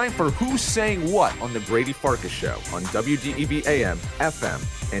 It's time for Who's Saying What on the Brady Farkas Show on WDEV AM,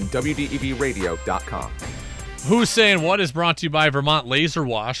 FM, and WDEVradio.com. Who's Saying What is brought to you by Vermont Laser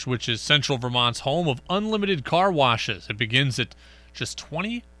Wash, which is Central Vermont's home of unlimited car washes. It begins at just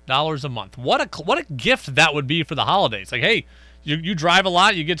 $20 a month. What a gift that would be for the holidays. Like, hey, you drive a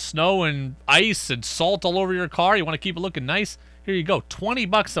lot, you get snow and ice and salt all over your car, you want to keep it looking nice? Here you go,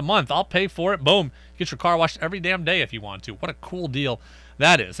 $20 a month. I'll pay for it. Boom. Get your car washed every damn day if you want to. What a cool deal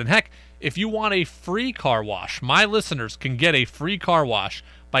that is. And heck, if you want a free car wash, my listeners can get a free car wash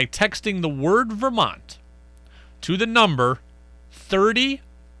by texting the word Vermont to the number 30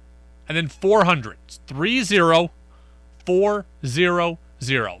 and then 400.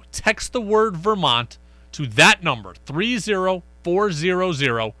 30400. Text the word Vermont to that number,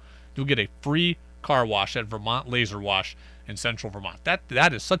 30400. you'll get a free car wash at Vermont Laser Wash in Central Vermont.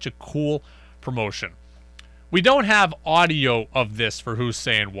 That is such a cool promotion. We don't have audio of this for Who's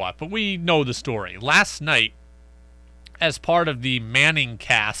Saying What, but we know the story. Last night, as part of the Manning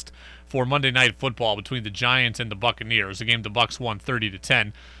cast for Monday Night Football between the Giants and the Buccaneers, a game the Bucs won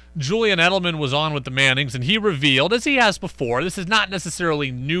 30-10, Julian Edelman was on with the Mannings, and he revealed, as he has before, this is not necessarily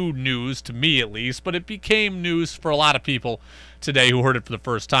new news to me at least, but it became news for a lot of people today who heard it for the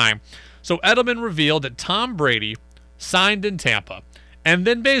first time. So Edelman revealed that Tom Brady signed in Tampa and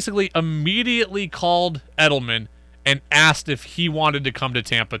then basically immediately called Edelman and asked if he wanted to come to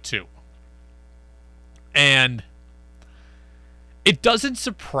Tampa too. And it doesn't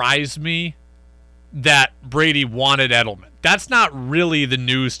surprise me that Brady wanted Edelman. That's not really the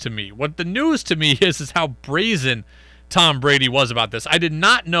news to me. What the news to me is how brazen Tom Brady was about this. I did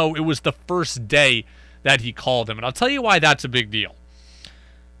not know it was the first day that he called him, and I'll tell you why that's a big deal.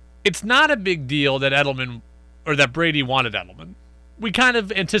 It's not a big deal that Edelman or that Brady wanted Edelman. We kind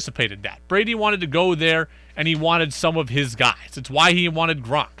of anticipated that. Brady wanted to go there, and he wanted some of his guys. It's why he wanted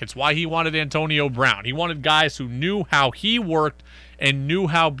Gronk. It's why he wanted Antonio Brown. He wanted guys who knew how he worked and knew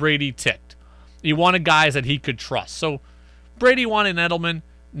how Brady ticked. He wanted guys that he could trust. So Brady wanted Edelman,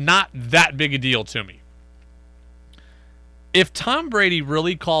 not that big a deal to me. If Tom Brady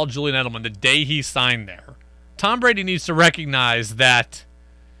really called Julian Edelman the day he signed there, Tom Brady needs to recognize that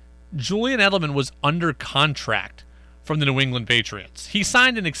Julian Edelman was under contract from the New England Patriots. He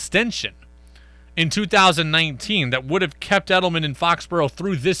signed an extension in 2019 that would have kept Edelman in Foxborough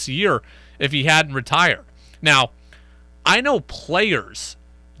through this year if he hadn't retired. Now, I know players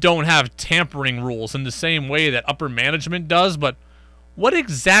don't have tampering rules in the same way that upper management does, but what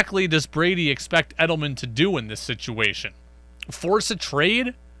exactly does Brady expect Edelman to do in this situation? Force a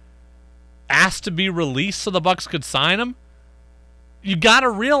trade? Ask to be released so the Bucs could sign him? You got to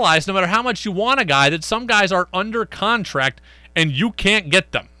realize, no matter how much you want a guy, that some guys are under contract and you can't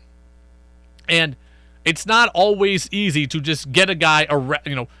get them. And it's not always easy to just get a guy,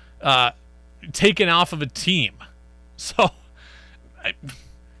 taken off of a team. So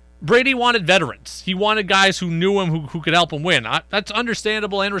Brady wanted veterans. He wanted guys who knew him, who could help him win. That's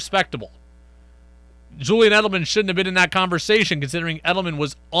understandable and respectable. Julian Edelman shouldn't have been in that conversation, considering Edelman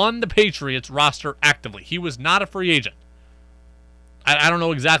was on the Patriots roster actively. He was not a free agent. I don't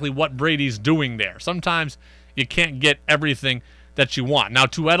know exactly what Brady's doing there. Sometimes you can't get everything that you want. Now,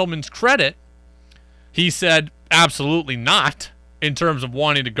 to Edelman's credit, he said absolutely not in terms of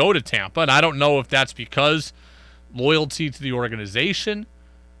wanting to go to Tampa. And I don't know if that's because loyalty to the organization,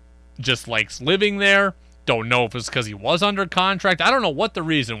 just likes living there. Don't know if it's because he was under contract. I don't know what the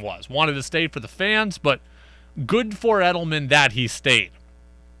reason was. Wanted to stay for the fans, but good for Edelman that he stayed.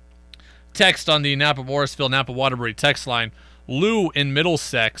 Text on the Napa Morrisville, Napa Waterbury text line. Lou in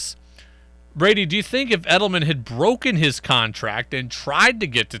Middlesex. Brady, do you think if Edelman had broken his contract and tried to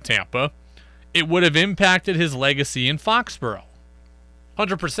get to Tampa, it would have impacted his legacy in Foxborough?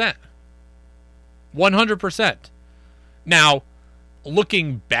 100%. 100%. Now,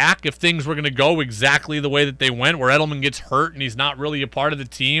 looking back, if things were going to go exactly the way that they went, where Edelman gets hurt and he's not really a part of the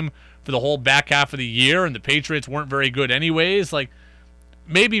team for the whole back half of the year and the Patriots weren't very good anyways, like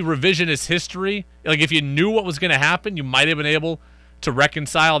maybe revisionist history, like if you knew what was going to happen, you might have been able to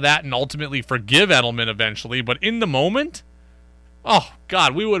reconcile that and ultimately forgive Edelman eventually. But in the moment, oh,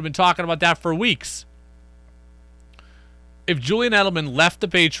 God, we would have been talking about that for weeks. If Julian Edelman left the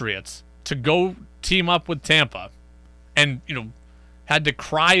Patriots to go team up with Tampa and, had to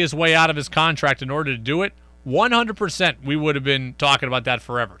cry his way out of his contract in order to do it, 100% we would have been talking about that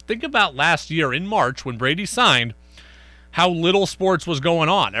forever. Think about last year in March when Brady signed, how little sports was going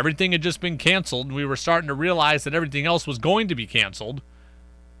on. Everything had just been canceled, and we were starting to realize that everything else was going to be canceled.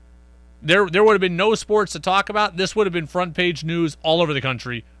 There would have been no sports to talk about. This would have been front page news all over the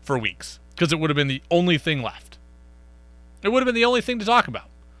country for weeks because it would have been the only thing left. It would have been the only thing to talk about.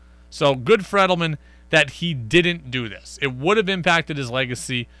 So good for Edelman that he didn't do this. It would have impacted his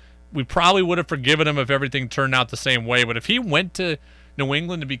legacy. We probably would have forgiven him if everything turned out the same way. But if he went to New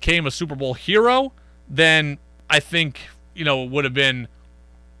England and became a Super Bowl hero, then I think, it would have been,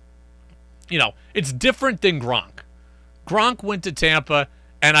 it's different than Gronk. Gronk went to Tampa,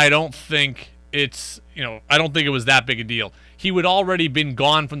 and I don't think it was that big a deal. He would already been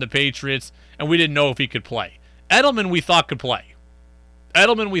gone from the Patriots, and we didn't know if he could play. Edelman we thought could play.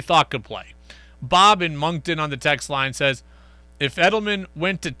 Bob in Moncton on the text line says, if Edelman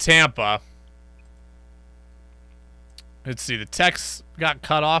went to Tampa, let's see, the text got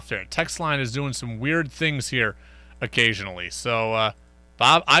cut off there. Text line is doing some weird things here occasionally. So,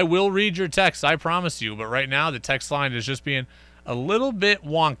 Bob, I will read your text, I promise you. But right now, the text line is just being a little bit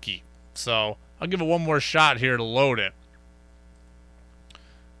wonky. So I'll give it one more shot here to load it.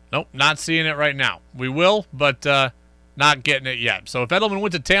 Nope, not seeing it right now. We will, but not getting it yet. So if Edelman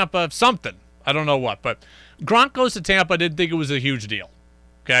went to Tampa, something. I don't know what. But Gronk goes to Tampa. I didn't think it was a huge deal.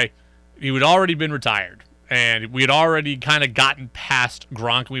 Okay? He had already been retired. And we had already kind of gotten past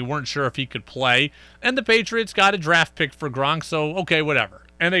Gronk. We weren't sure if he could play. And the Patriots got a draft pick for Gronk, so okay, whatever.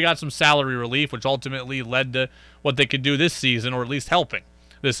 And they got some salary relief, which ultimately led to what they could do this season, or at least helping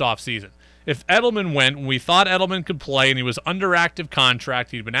this offseason. If Edelman went, when we thought Edelman could play and he was under active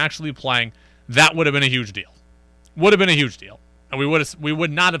contract, he'd been actually playing, that would have been a huge deal. Would have been a huge deal. And we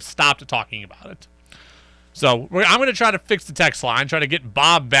would not have stopped talking about it. So I'm going to try to fix the text line, try to get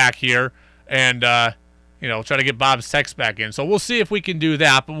Bob back here, and try to get Bob's text back in. So we'll see if we can do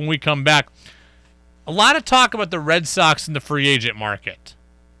that. But when we come back, a lot of talk about the Red Sox in the free agent market.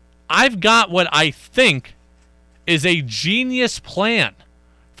 I've got what I think is a genius plan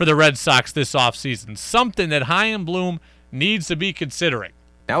for the Red Sox this offseason. Something that Chaim Bloom needs to be considering.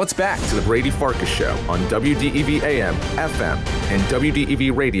 Now it's back to the Brady Farkas Show on WDEV AM, FM, and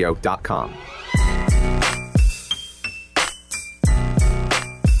WDEVradio.com.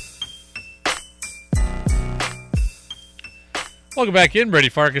 Welcome back in, Brady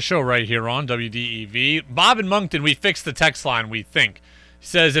Farkas Show right here on WDEV. Bob in Moncton, we fixed the text line, we think. He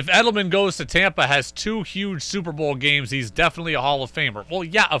says, if Edelman goes to Tampa, has 2 huge Super Bowl games, he's definitely a Hall of Famer. Well,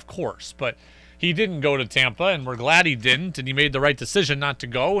 yeah, of course, but he didn't go to Tampa, and we're glad he didn't, and he made the right decision not to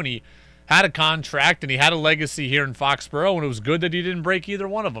go, and he had a contract, and he had a legacy here in Foxborough, and it was good that he didn't break either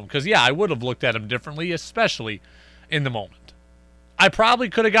one of them, because, yeah, I would have looked at him differently, especially in the moment. I probably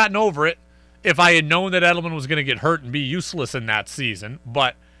could have gotten over it if I had known that Edelman was going to get hurt and be useless in that season,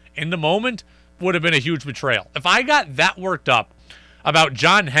 but in the moment, would have been a huge betrayal. If I got that worked up about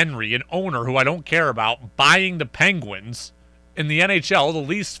John Henry, an owner who I don't care about, buying the Penguins in the NHL, the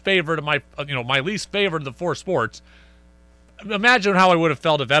least favorite of my least favorite of the 4 sports, imagine how I would have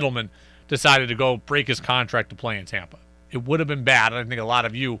felt if Edelman decided to go break his contract to play in Tampa. It would have been bad, and I think a lot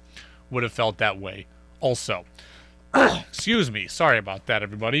of you would have felt that way also. Excuse me. Sorry about that,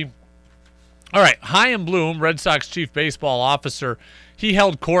 everybody. All right, Chaim Bloom, Red Sox chief baseball officer, he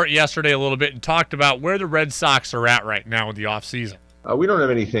held court yesterday a little bit and talked about where the Red Sox are at right now in the offseason. We don't have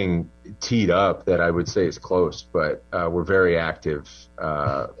anything teed up that I would say is close, but we're very active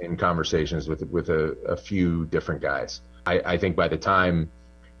in conversations with a few different guys. I think by the time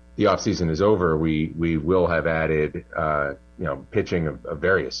the offseason is over, we will have added pitching of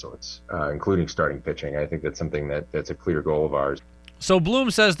various sorts, including starting pitching. I think that's something that's a clear goal of ours. So Bloom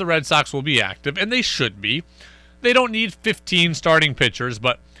says the Red Sox will be active, and they should be. They don't need 15 starting pitchers,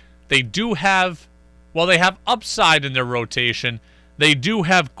 but they do have, while they have upside in their rotation, they do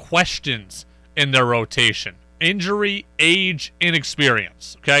have questions in their rotation. Injury, age,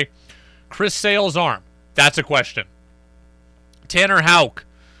 inexperience, okay? Chris Sale's arm, that's a question. Tanner Houck,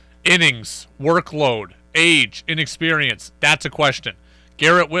 innings, workload, age, inexperience, that's a question.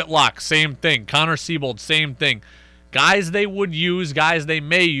 Garrett Whitlock, same thing. Connor Siebold, same thing. Guys they would use, guys they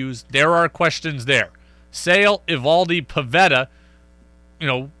may use, there are questions there. Sale, Evaldi, Pivetta,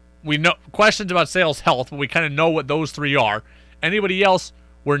 we know questions about Sale's health, but we kind of know what those 3 are. Anybody else,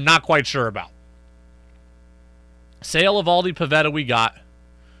 we're not quite sure about. Sale, Evaldi, Pivetta, we got.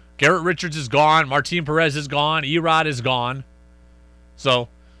 Garrett Richards is gone. Martin Perez is gone. Erod is gone. So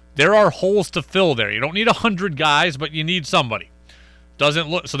there are holes to fill there. You don't need 100 guys, but you need somebody. Doesn't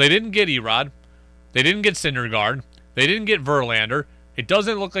look so. They didn't get Erod. They didn't get Syndergaard. They didn't get Verlander. It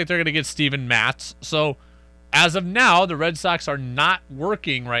doesn't look like they're going to get Steven Matz. So as of now, the Red Sox are not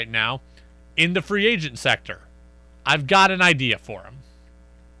working right now in the free agent sector. I've got an idea for them.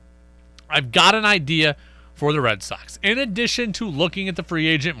 I've got an idea for the Red Sox. In addition to looking at the free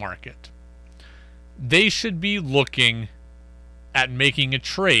agent market, they should be looking at making a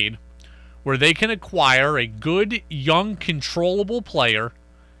trade where they can acquire a good, young, controllable player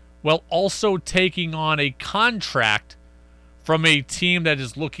while also taking on a contract from a team that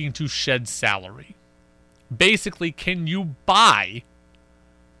is looking to shed salary. Basically, can you buy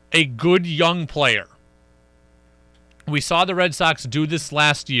a good young player? We saw the Red Sox do this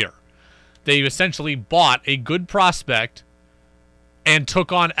last year. They essentially bought a good prospect and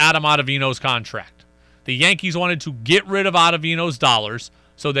took on Adam Ottavino's contract. The Yankees wanted to get rid of Ottavino's dollars,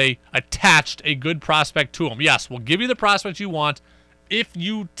 so they attached a good prospect to him. Yes, we'll give you the prospect you want if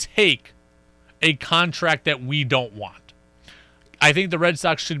you take a contract that we don't want. I think the Red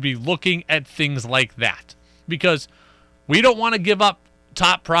Sox should be looking at things like that because we don't want to give up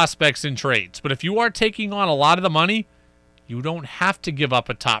top prospects in trades. But if you are taking on a lot of the money, you don't have to give up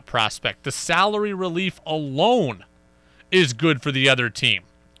a top prospect. The salary relief alone is good for the other team.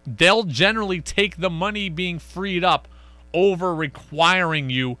 They'll generally take the money being freed up over requiring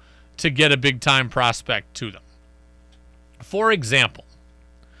you to get a big-time prospect to them. For example,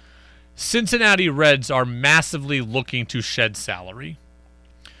 Cincinnati Reds are massively looking to shed salary.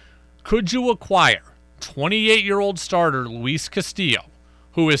 Could you acquire 28-year-old starter Luis Castillo,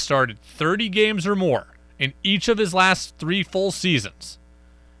 who has started 30 games or more in each of his last 3 full seasons,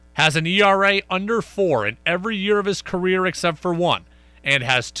 has an ERA under 4 in every year of his career except for 1, and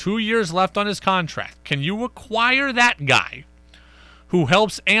has 2 years left on his contract? Can you acquire that guy who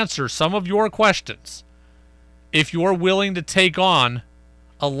helps answer some of your questions if you're willing to take on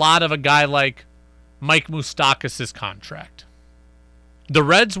a lot of a guy like Mike Moustakas' contract? The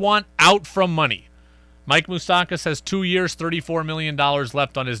Reds want out from money. Mike Moustakas has 2 years, $34 million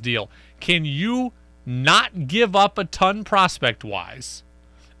left on his deal. Can you not give up a ton prospect-wise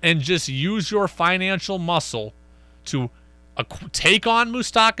and just use your financial muscle to take on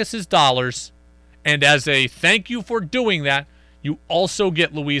Moustakas' dollars, and as a thank you for doing that, you also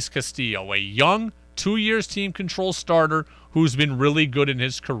get Luis Castillo, a young 2 years team control starter who's been really good in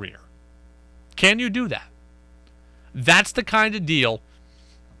his career? Can you do that? That's the kind of deal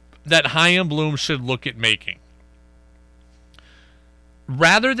that Chaim Bloom should look at making.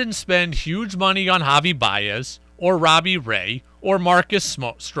 Rather than spend huge money on Javi Baez or Robbie Ray or Marcus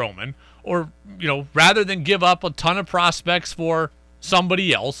Stroman, or, rather than give up a ton of prospects for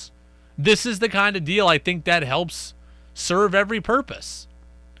somebody else, this is the kind of deal I think that helps serve every purpose.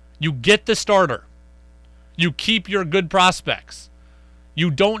 You get the starter. You keep your good prospects. You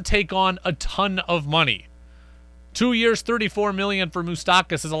don't take on a ton of money. 2 years, $34 million for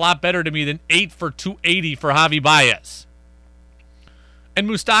Moustakas is a lot better to me than 8 for $280 for Javi Baez. And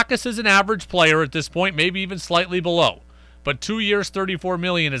Moustakas is an average player at this point, maybe even slightly below. But 2 years, $34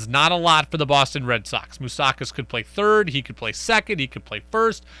 million is not a lot for the Boston Red Sox. Moustakas could play third, he could play second, he could play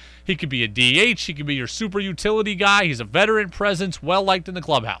first, he could be a DH, he could be your super utility guy. He's a veteran presence, well liked in the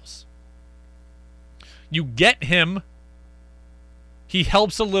clubhouse. You get him, he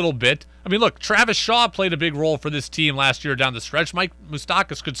helps a little bit. I mean, look, Travis Shaw played a big role for this team last year down the stretch. Mike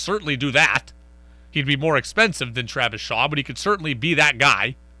Moustakas could certainly do that. He'd be more expensive than Travis Shaw, but he could certainly be that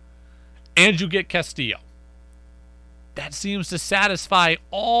guy. And you get Castillo. That seems to satisfy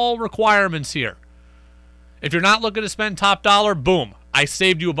all requirements here. If you're not looking to spend top dollar, boom, I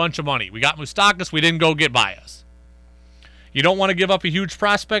saved you a bunch of money. We got Moustakas, we didn't go get Baez. You don't want to give up a huge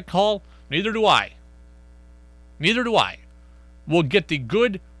prospect haul? Neither do I. Neither do I. We'll get the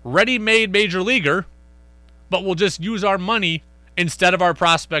good, ready-made major leaguer, but we'll just use our money instead of our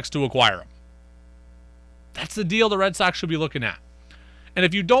prospects to acquire him. That's the deal the Red Sox should be looking at. And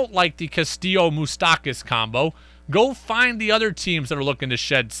if you don't like the Castillo-Moustakas combo, go find the other teams that are looking to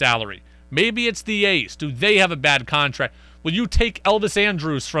shed salary. Maybe it's the A's. Do they have a bad contract? Will you take Elvis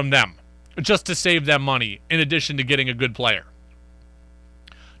Andrus from them just to save them money in addition to getting a good player?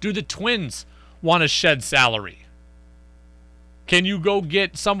 Do the Twins want to shed salary? Can you go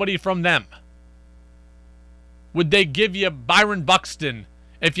get somebody from them? Would they give you Byron Buxton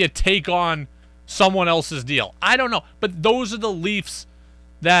if you take on someone else's deal? I don't know. But those are the Leafs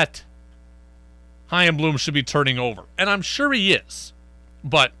that Chaim Bloom should be turning over. And I'm sure he is.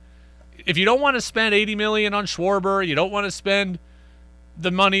 But if you don't want to spend $80 million on Schwarber, you don't want to spend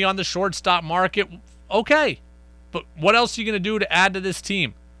the money on the shortstop market, okay. But what else are you going to do to add to this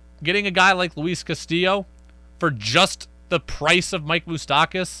team? Getting a guy like Luis Castillo for just the price of Mike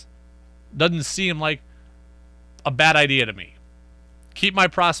Moustakas doesn't seem like a bad idea to me. Keep my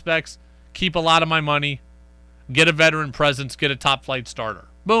prospects, keep a lot of my money, get a veteran presence, get a top-flight starter.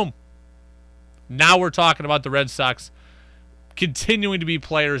 Boom. Now we're talking about the Red Sox continuing to be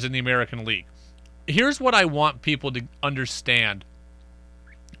players in the American League. Here's what I want people to understand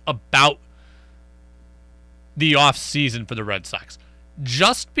about the offseason for the Red Sox.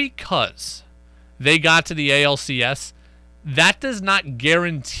 Just because they got to the ALCS, that does not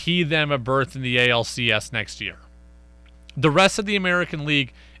guarantee them a berth in the ALCS next year. The rest of the American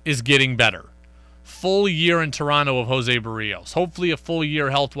League is getting better. Full year in Toronto of Jose Barrios. Hopefully a full year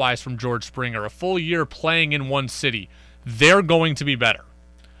health-wise from George Springer. A full year playing in one city. They're going to be better.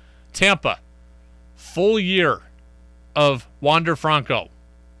 Tampa, full year of Wander Franco,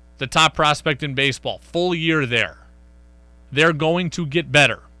 the top prospect in baseball. Full year there. They're going to get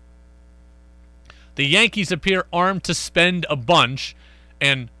better. The Yankees appear armed to spend a bunch,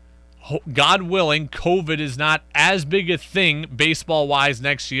 and God willing, COVID is not as big a thing baseball-wise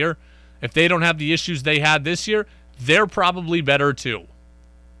next year. If they don't have the issues they had this year, they're probably better too.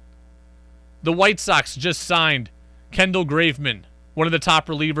 The White Sox just signed Kendall Graveman, one of the top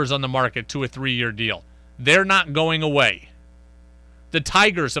relievers on the market, to a 3-year deal. They're not going away. The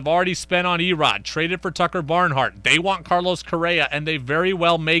Tigers have already spent on Erod, traded for Tucker Barnhart. They want Carlos Correa, and they very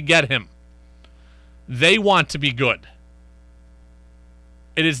well may get him. They want to be good.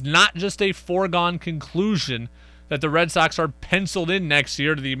 It is not just a foregone conclusion that the Red Sox are penciled in next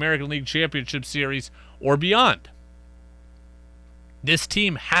year to the American League Championship Series or beyond. This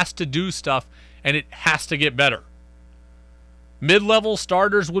team has to do stuff, and it has to get better. Mid-level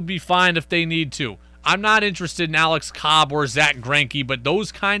starters would be fine if they need to. I'm not interested in Alex Cobb or Zach Greinke, but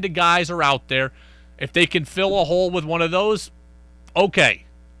those kind of guys are out there. If they can fill a hole with one of those, okay.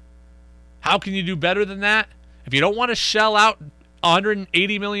 How can you do better than that? If you don't want to shell out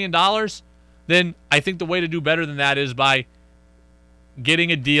 $180 million, then I think the way to do better than that is by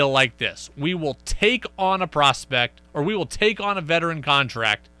getting a deal like this. We will take on a prospect, or we will take on a veteran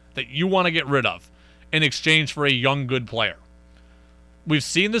contract that you want to get rid of in exchange for a young, good player. We've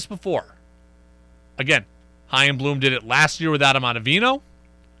seen this before. Again, Chaim Bloom did it last year with Adam Ottavino.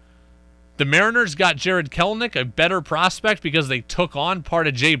 The Mariners got Jared Kelenic, a better prospect, because they took on part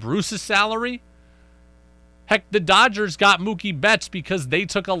of Jay Bruce's salary. Heck, the Dodgers got Mookie Betts because they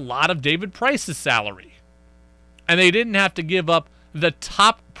took a lot of David Price's salary. And they didn't have to give up the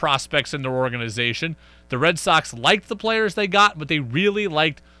top prospects in their organization. The Red Sox liked the players they got, but they really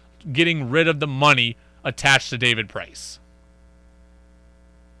liked getting rid of the money attached to David Price.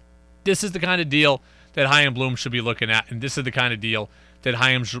 This is the kind of deal that Chaim Bloom should be looking at, and this is the kind of deal that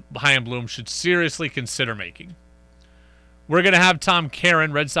Chaim Bloom should seriously consider making. We're going to have Tom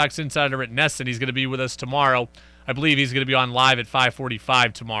Caron, Red Sox insider at NESN. He's going to be with us tomorrow. I believe he's going to be on live at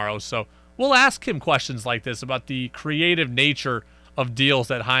 5:45 tomorrow. So we'll ask him questions like this about the creative nature of deals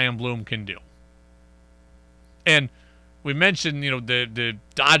that Chaim Bloom can do. And we mentioned, the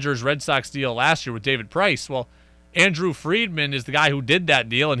Dodgers-Red Sox deal last year with David Price. Well, Andrew Friedman is the guy who did that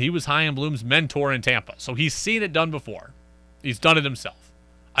deal, and he was Chaim Bloom's mentor in Tampa. So he's seen it done before. He's done it himself.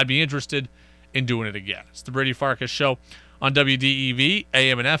 I'd be interested in doing it again. It's the Brady Farkas Show on WDEV,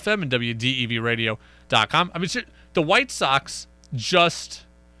 AM and FM, and WDEVradio.com. I mean, the White Sox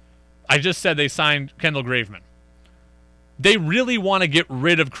I just said they signed Kendall Graveman. They really want to get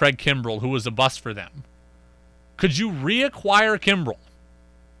rid of Craig Kimbrell, who was a bust for them. Could you reacquire Kimbrell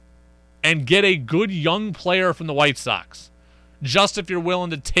and get a good young player from the White Sox? Just if you're willing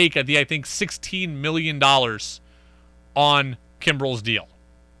to take, I think, $16 million on Kimbrell's deal.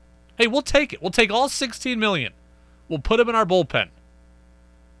 Hey, we'll take it. We'll take all $16 million. We'll put him in our bullpen.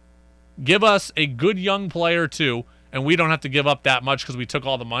 Give us a good young player, too, and we don't have to give up that much because we took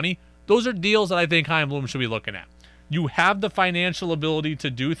all the money. Those are deals that I think Chaim Bloom should be looking at. You have the financial ability to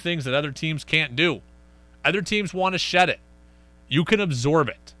do things that other teams can't do. Other teams want to shed it. You can absorb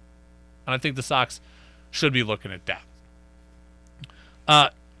it. And I think the Sox should be looking at that.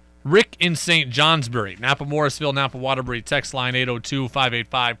 Rick in St. Johnsbury, Napa Morrisville, Napa Waterbury, text line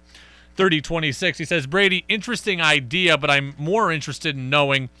 802-585-3026. He says, Brady, interesting idea, but I'm more interested in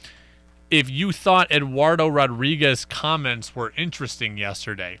knowing if you thought Eduardo Rodriguez's comments were interesting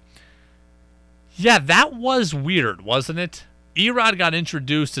yesterday. Yeah, that was weird, wasn't it? Erod got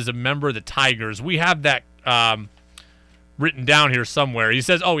introduced as a member of the Tigers. We have that written down here somewhere. He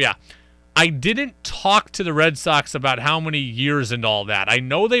says, oh, yeah, I didn't talk to the Red Sox about how many years and all that. I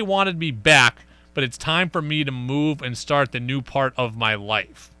know they wanted me back, but it's time for me to move and start the new part of my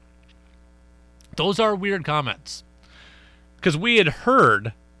life. Those are weird comments. Because we had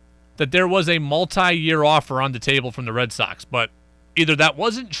heard that there was a multi-year offer on the table from the Red Sox, but either that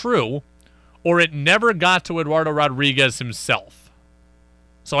wasn't true or it never got to Eduardo Rodriguez himself.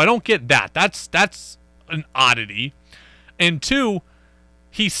 So I don't get that. That's an oddity. And two,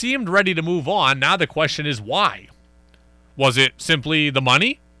 he seemed ready to move on. Now the question is why? Was it simply the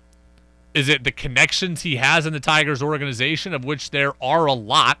money? Is it the connections he has in the Tigers organization, of which there are a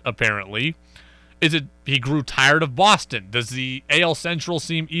lot, apparently? Is it he grew tired of Boston? Does the AL Central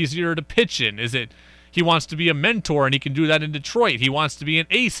seem easier to pitch in? Is it he wants to be a mentor and he can do that in Detroit? He wants to be an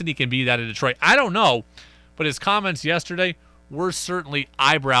ace and he can be that in Detroit? I don't know. But his comments yesterday were certainly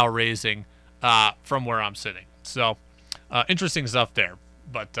eyebrow-raising from where I'm sitting. So, interesting stuff there.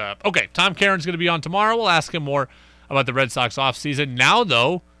 But, okay, Tom Caron's going to be on tomorrow. We'll ask him more about the Red Sox offseason. Now,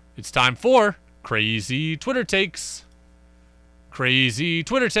 though, it's time for Crazy Twitter Takes. Crazy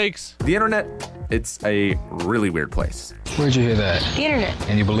Twitter Takes. The internet, it's a really weird place. Where'd you hear that? The internet.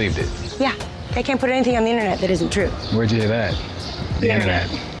 And you believed it? Yeah. They can't put anything on the internet that isn't true. Where'd you hear that? The internet.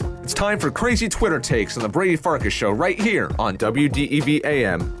 It's time for Crazy Twitter Takes on the Brady Farkas Show right here on WDEV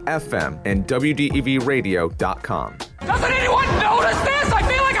AM, FM, and WDEVradio.com. Doesn't anyone notice this? I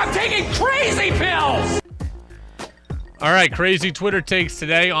feel like I'm taking crazy pills! All right, crazy Twitter takes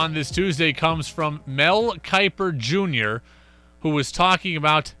today on this Tuesday comes from Mel Kiper Jr., who was talking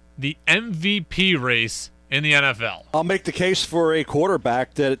about the MVP race in the NFL. I'll make the case for a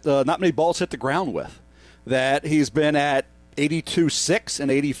quarterback that not many balls hit the ground with, that he's been at 82.6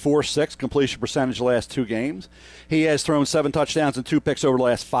 and 84.6 completion percentage the last 2 games. He has thrown 7 touchdowns and 2 picks over the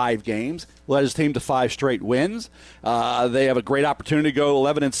last 5 games, led his team to 5 straight wins. They have a great opportunity to go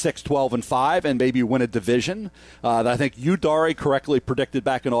 11-6, 12-5, and maybe win a division that I think you, Dari, correctly predicted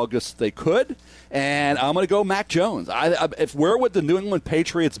back in August they could. And I'm going to go Mac Jones. Where would the New England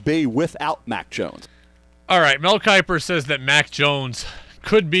Patriots be without Mac Jones? All right, Mel Kiper says that Mac Jones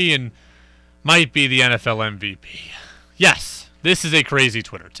could be and might be the NFL MVP. Yes, this is a crazy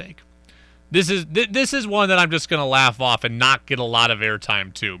Twitter take. This is one that I'm just going to laugh off and not get a lot of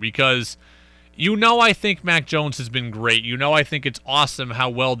airtime to, because I think Mac Jones has been great. I think it's awesome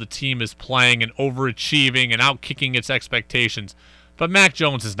how well the team is playing and overachieving and outkicking its expectations. But Mac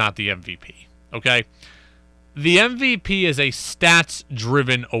Jones is not the MVP, okay? The MVP is a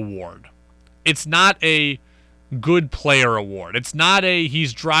stats-driven award. It's not a good player award. It's not a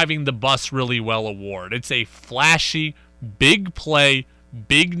he's driving the bus really well award. It's a flashy, big play,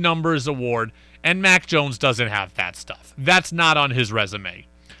 big numbers award, and Mac Jones doesn't have that stuff. That's not on his resume.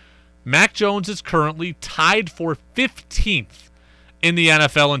 Mac Jones is currently tied for 15th in the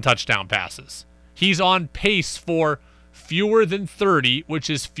NFL in touchdown passes. He's on pace for fewer than 30, which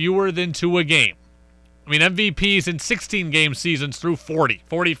is fewer than 2 a game. I mean, MVPs in 16-game seasons threw 40,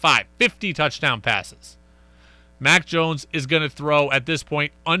 45, 50 touchdown passes. Mac Jones is going to throw, at this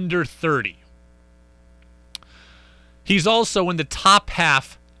point, under 30. He's also in the top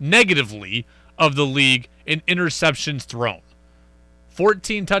half, negatively, of the league in interceptions thrown.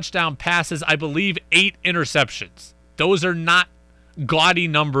 14 touchdown passes, I believe 8 interceptions. Those are not gaudy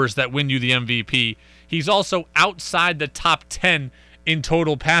numbers that win you the MVP. He's also outside the top 10 in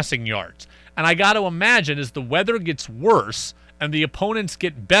total passing yards. And I got to imagine as the weather gets worse and the opponents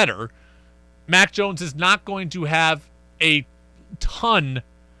get better, Mac Jones is not going to have a ton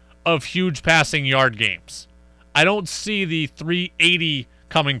of huge passing yard games. I don't see the 380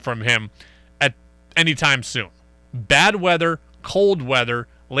 coming from him at any time soon. Bad weather, cold weather,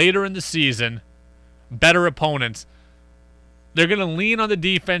 later in the season, better opponents. They're going to lean on the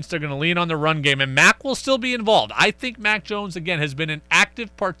defense. They're going to lean on the run game, and Mac will still be involved. I think Mac Jones, again, has been an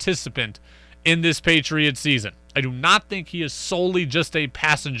active participant in this Patriots season. I do not think he is solely just a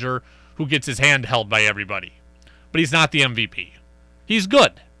passenger who gets his hand held by everybody. But he's not the MVP. He's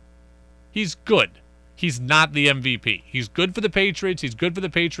good. He's good. He's not the MVP. He's good for the Patriots. He's good for the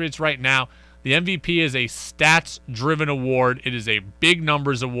Patriots right now. The MVP is a stats-driven award. It is a big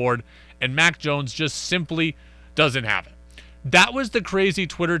numbers award, and Mac Jones just simply doesn't have it. That was the crazy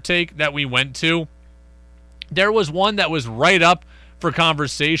Twitter take that we went to. There was one that was right up for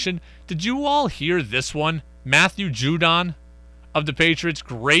conversation. Did you all hear this one? Matthew Judon of the Patriots,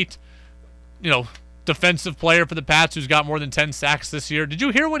 great, defensive player for the Pats who's got more than 10 sacks this year. Did you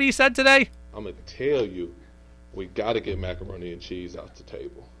hear what he said today? I'm going to tell you, we got to get macaroni and cheese out the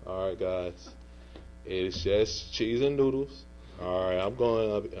table. All right, guys. It's just cheese and noodles. All right,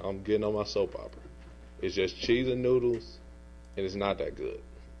 I'm getting on my soap opera. It's just cheese and noodles, and it's not that good.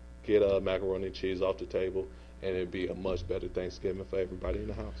 Get macaroni and cheese off the table, and it'd be a much better Thanksgiving for everybody in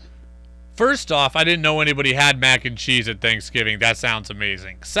the house. First off, I didn't know anybody had mac and cheese at Thanksgiving. That sounds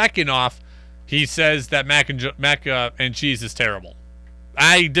amazing. Second off, he says that mac and cheese is terrible.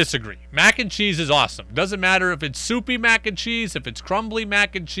 I disagree. Mac and cheese is awesome. Doesn't matter if it's soupy mac and cheese, if it's crumbly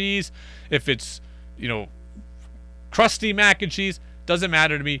mac and cheese, if it's, crusty mac and cheese. Doesn't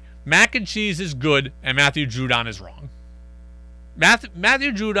matter to me. Mac and cheese is good, and Matthew Judon is wrong.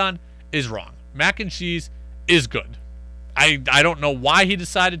 Matthew Judon is wrong. Mac and cheese is good. I don't know why he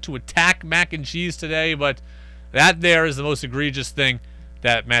decided to attack mac and cheese today, but that there is the most egregious thing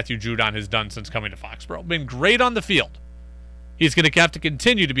that Matthew Judon has done since coming to Foxborough. Been great on the field. He's going to have to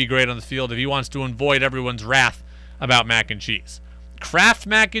continue to be great on the field if he wants to avoid everyone's wrath about mac and cheese. Kraft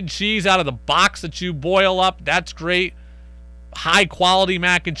mac and cheese out of the box that you boil up, that's great. High quality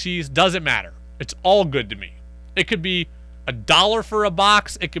mac and cheese, doesn't matter. It's all good to me. It could be $1 for a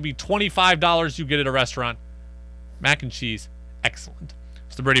box. It could be $25 you get at a restaurant. Mac and cheese, excellent.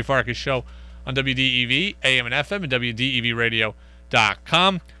 It's the Brady Farkas Show on WDEV, AM and FM, and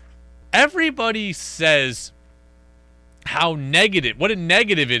WDEVradio.com. Everybody says what a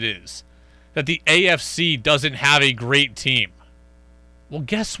negative it is that the AFC doesn't have a great team. Well,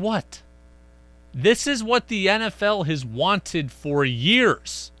 guess what? This is what the NFL has wanted for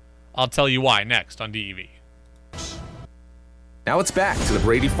years. I'll tell you why next on DEV. Now it's back to the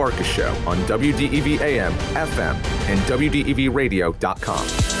Brady Farkas Show on WDEV AM, FM, and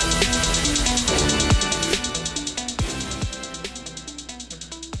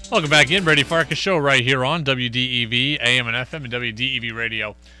WDEVradio.com. Welcome back in. Brady Farkas Show right here on WDEV AM and FM and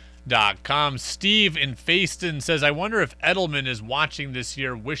WDEVradio.com. Steve in Fayston says, I wonder if Edelman is watching this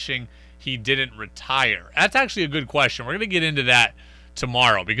year wishing he didn't retire. That's actually a good question. We're going to get into that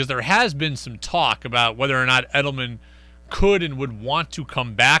tomorrow because there has been some talk about whether or not Edelman could and would want to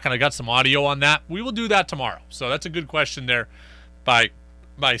come back, and I got some audio on that. We will do that tomorrow. So that's a good question there by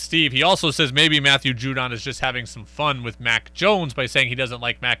Steve. He also says maybe Matthew Judon is just having some fun with Mac Jones by saying he doesn't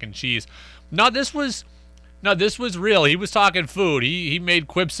like mac and cheese. No, this was real. He was talking food. He made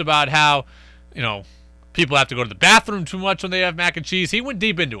quips about how, people have to go to the bathroom too much when they have mac and cheese. He went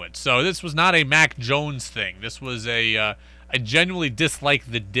deep into it. So this was not a Mac Jones thing. This was I genuinely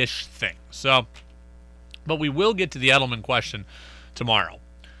dislike the dish thing. So, but we will get to the Edelman question tomorrow.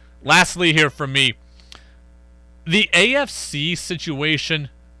 Lastly here from me, the AFC situation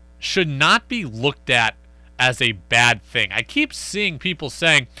should not be looked at as a bad thing. I keep seeing people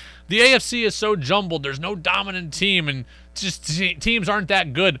saying the AFC is so jumbled, there's no dominant team, and just teams aren't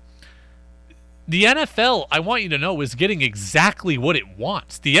that good. The NFL, I want you to know, is getting exactly what it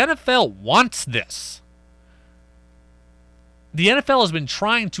wants. The NFL wants this. The NFL has been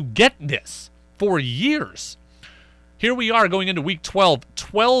trying to get this for years. Here we are going into week 12.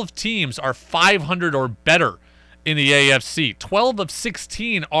 12 teams are 500 or better in the AFC. 12 of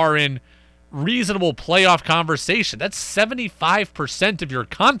 16 are in reasonable playoff conversation. That's 75% of your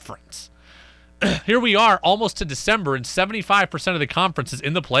conference. Here we are almost to December, and 75% of the conference is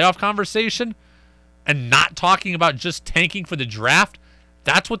in the playoff conversation and not talking about just tanking for the draft.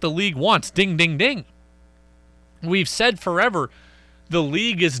 That's what the league wants. Ding, ding, ding. We've said forever the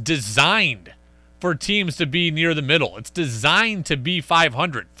league is designed for teams to be near the middle. It's designed to be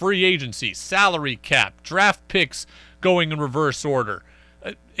 500. Free agency, salary cap, draft picks going in reverse order.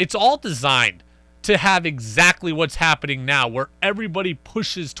 It's all designed to have exactly what's happening now, where everybody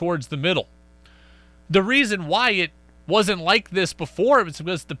pushes towards the middle. The reason why it wasn't like this before was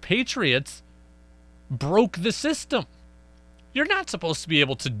because the Patriots broke the system. You're not supposed to be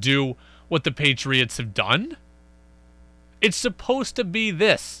able to do what the Patriots have done. It's supposed to be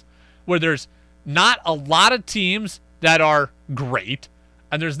this, where there's not a lot of teams that are great,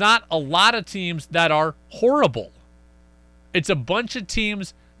 and there's not a lot of teams that are horrible. It's a bunch of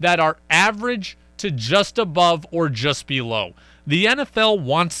teams that are average to just above or just below. The NFL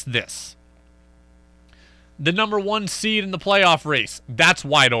wants this. The number one seed in the playoff race, that's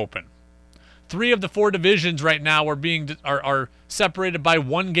wide open. 3 of the 4 divisions right now are separated by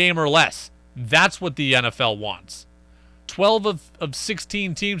 1 game or less. That's what the NFL wants. 12 of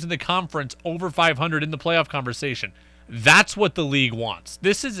 16 teams in the conference over 500 in the playoff conversation. That's what the league wants.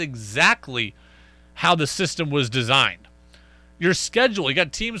 This is exactly how the system was designed. Your schedule, you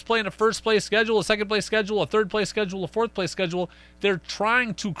got teams playing a first-place schedule, a second-place schedule, a third-place schedule, a fourth-place schedule. They're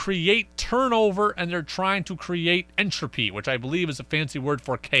trying to create turnover, and they're trying to create entropy, which I believe is a fancy word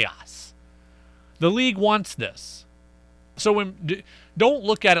for chaos. The league wants this. So don't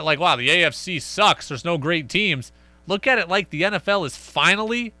look at it like, wow, the AFC sucks, there's no great teams. Look at it like the NFL is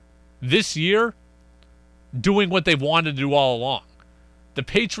finally, this year, doing what they've wanted to do all along. The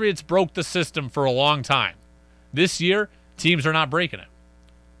Patriots broke the system for a long time. This year, teams are not breaking it.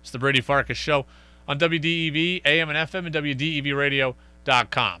 It's the Brady Farkas Show on WDEV, AM and FM, and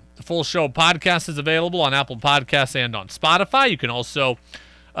WDEVradio.com. The full show podcast is available on Apple Podcasts and on Spotify. You can also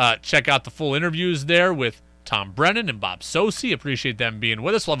check out the full interviews there with Tom Brennan and Bob Socci. Appreciate them being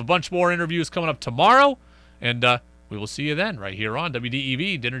with us. We'll have a bunch more interviews coming up tomorrow, and we will see you then right here on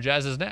WDEV. Dinner Jazz is next.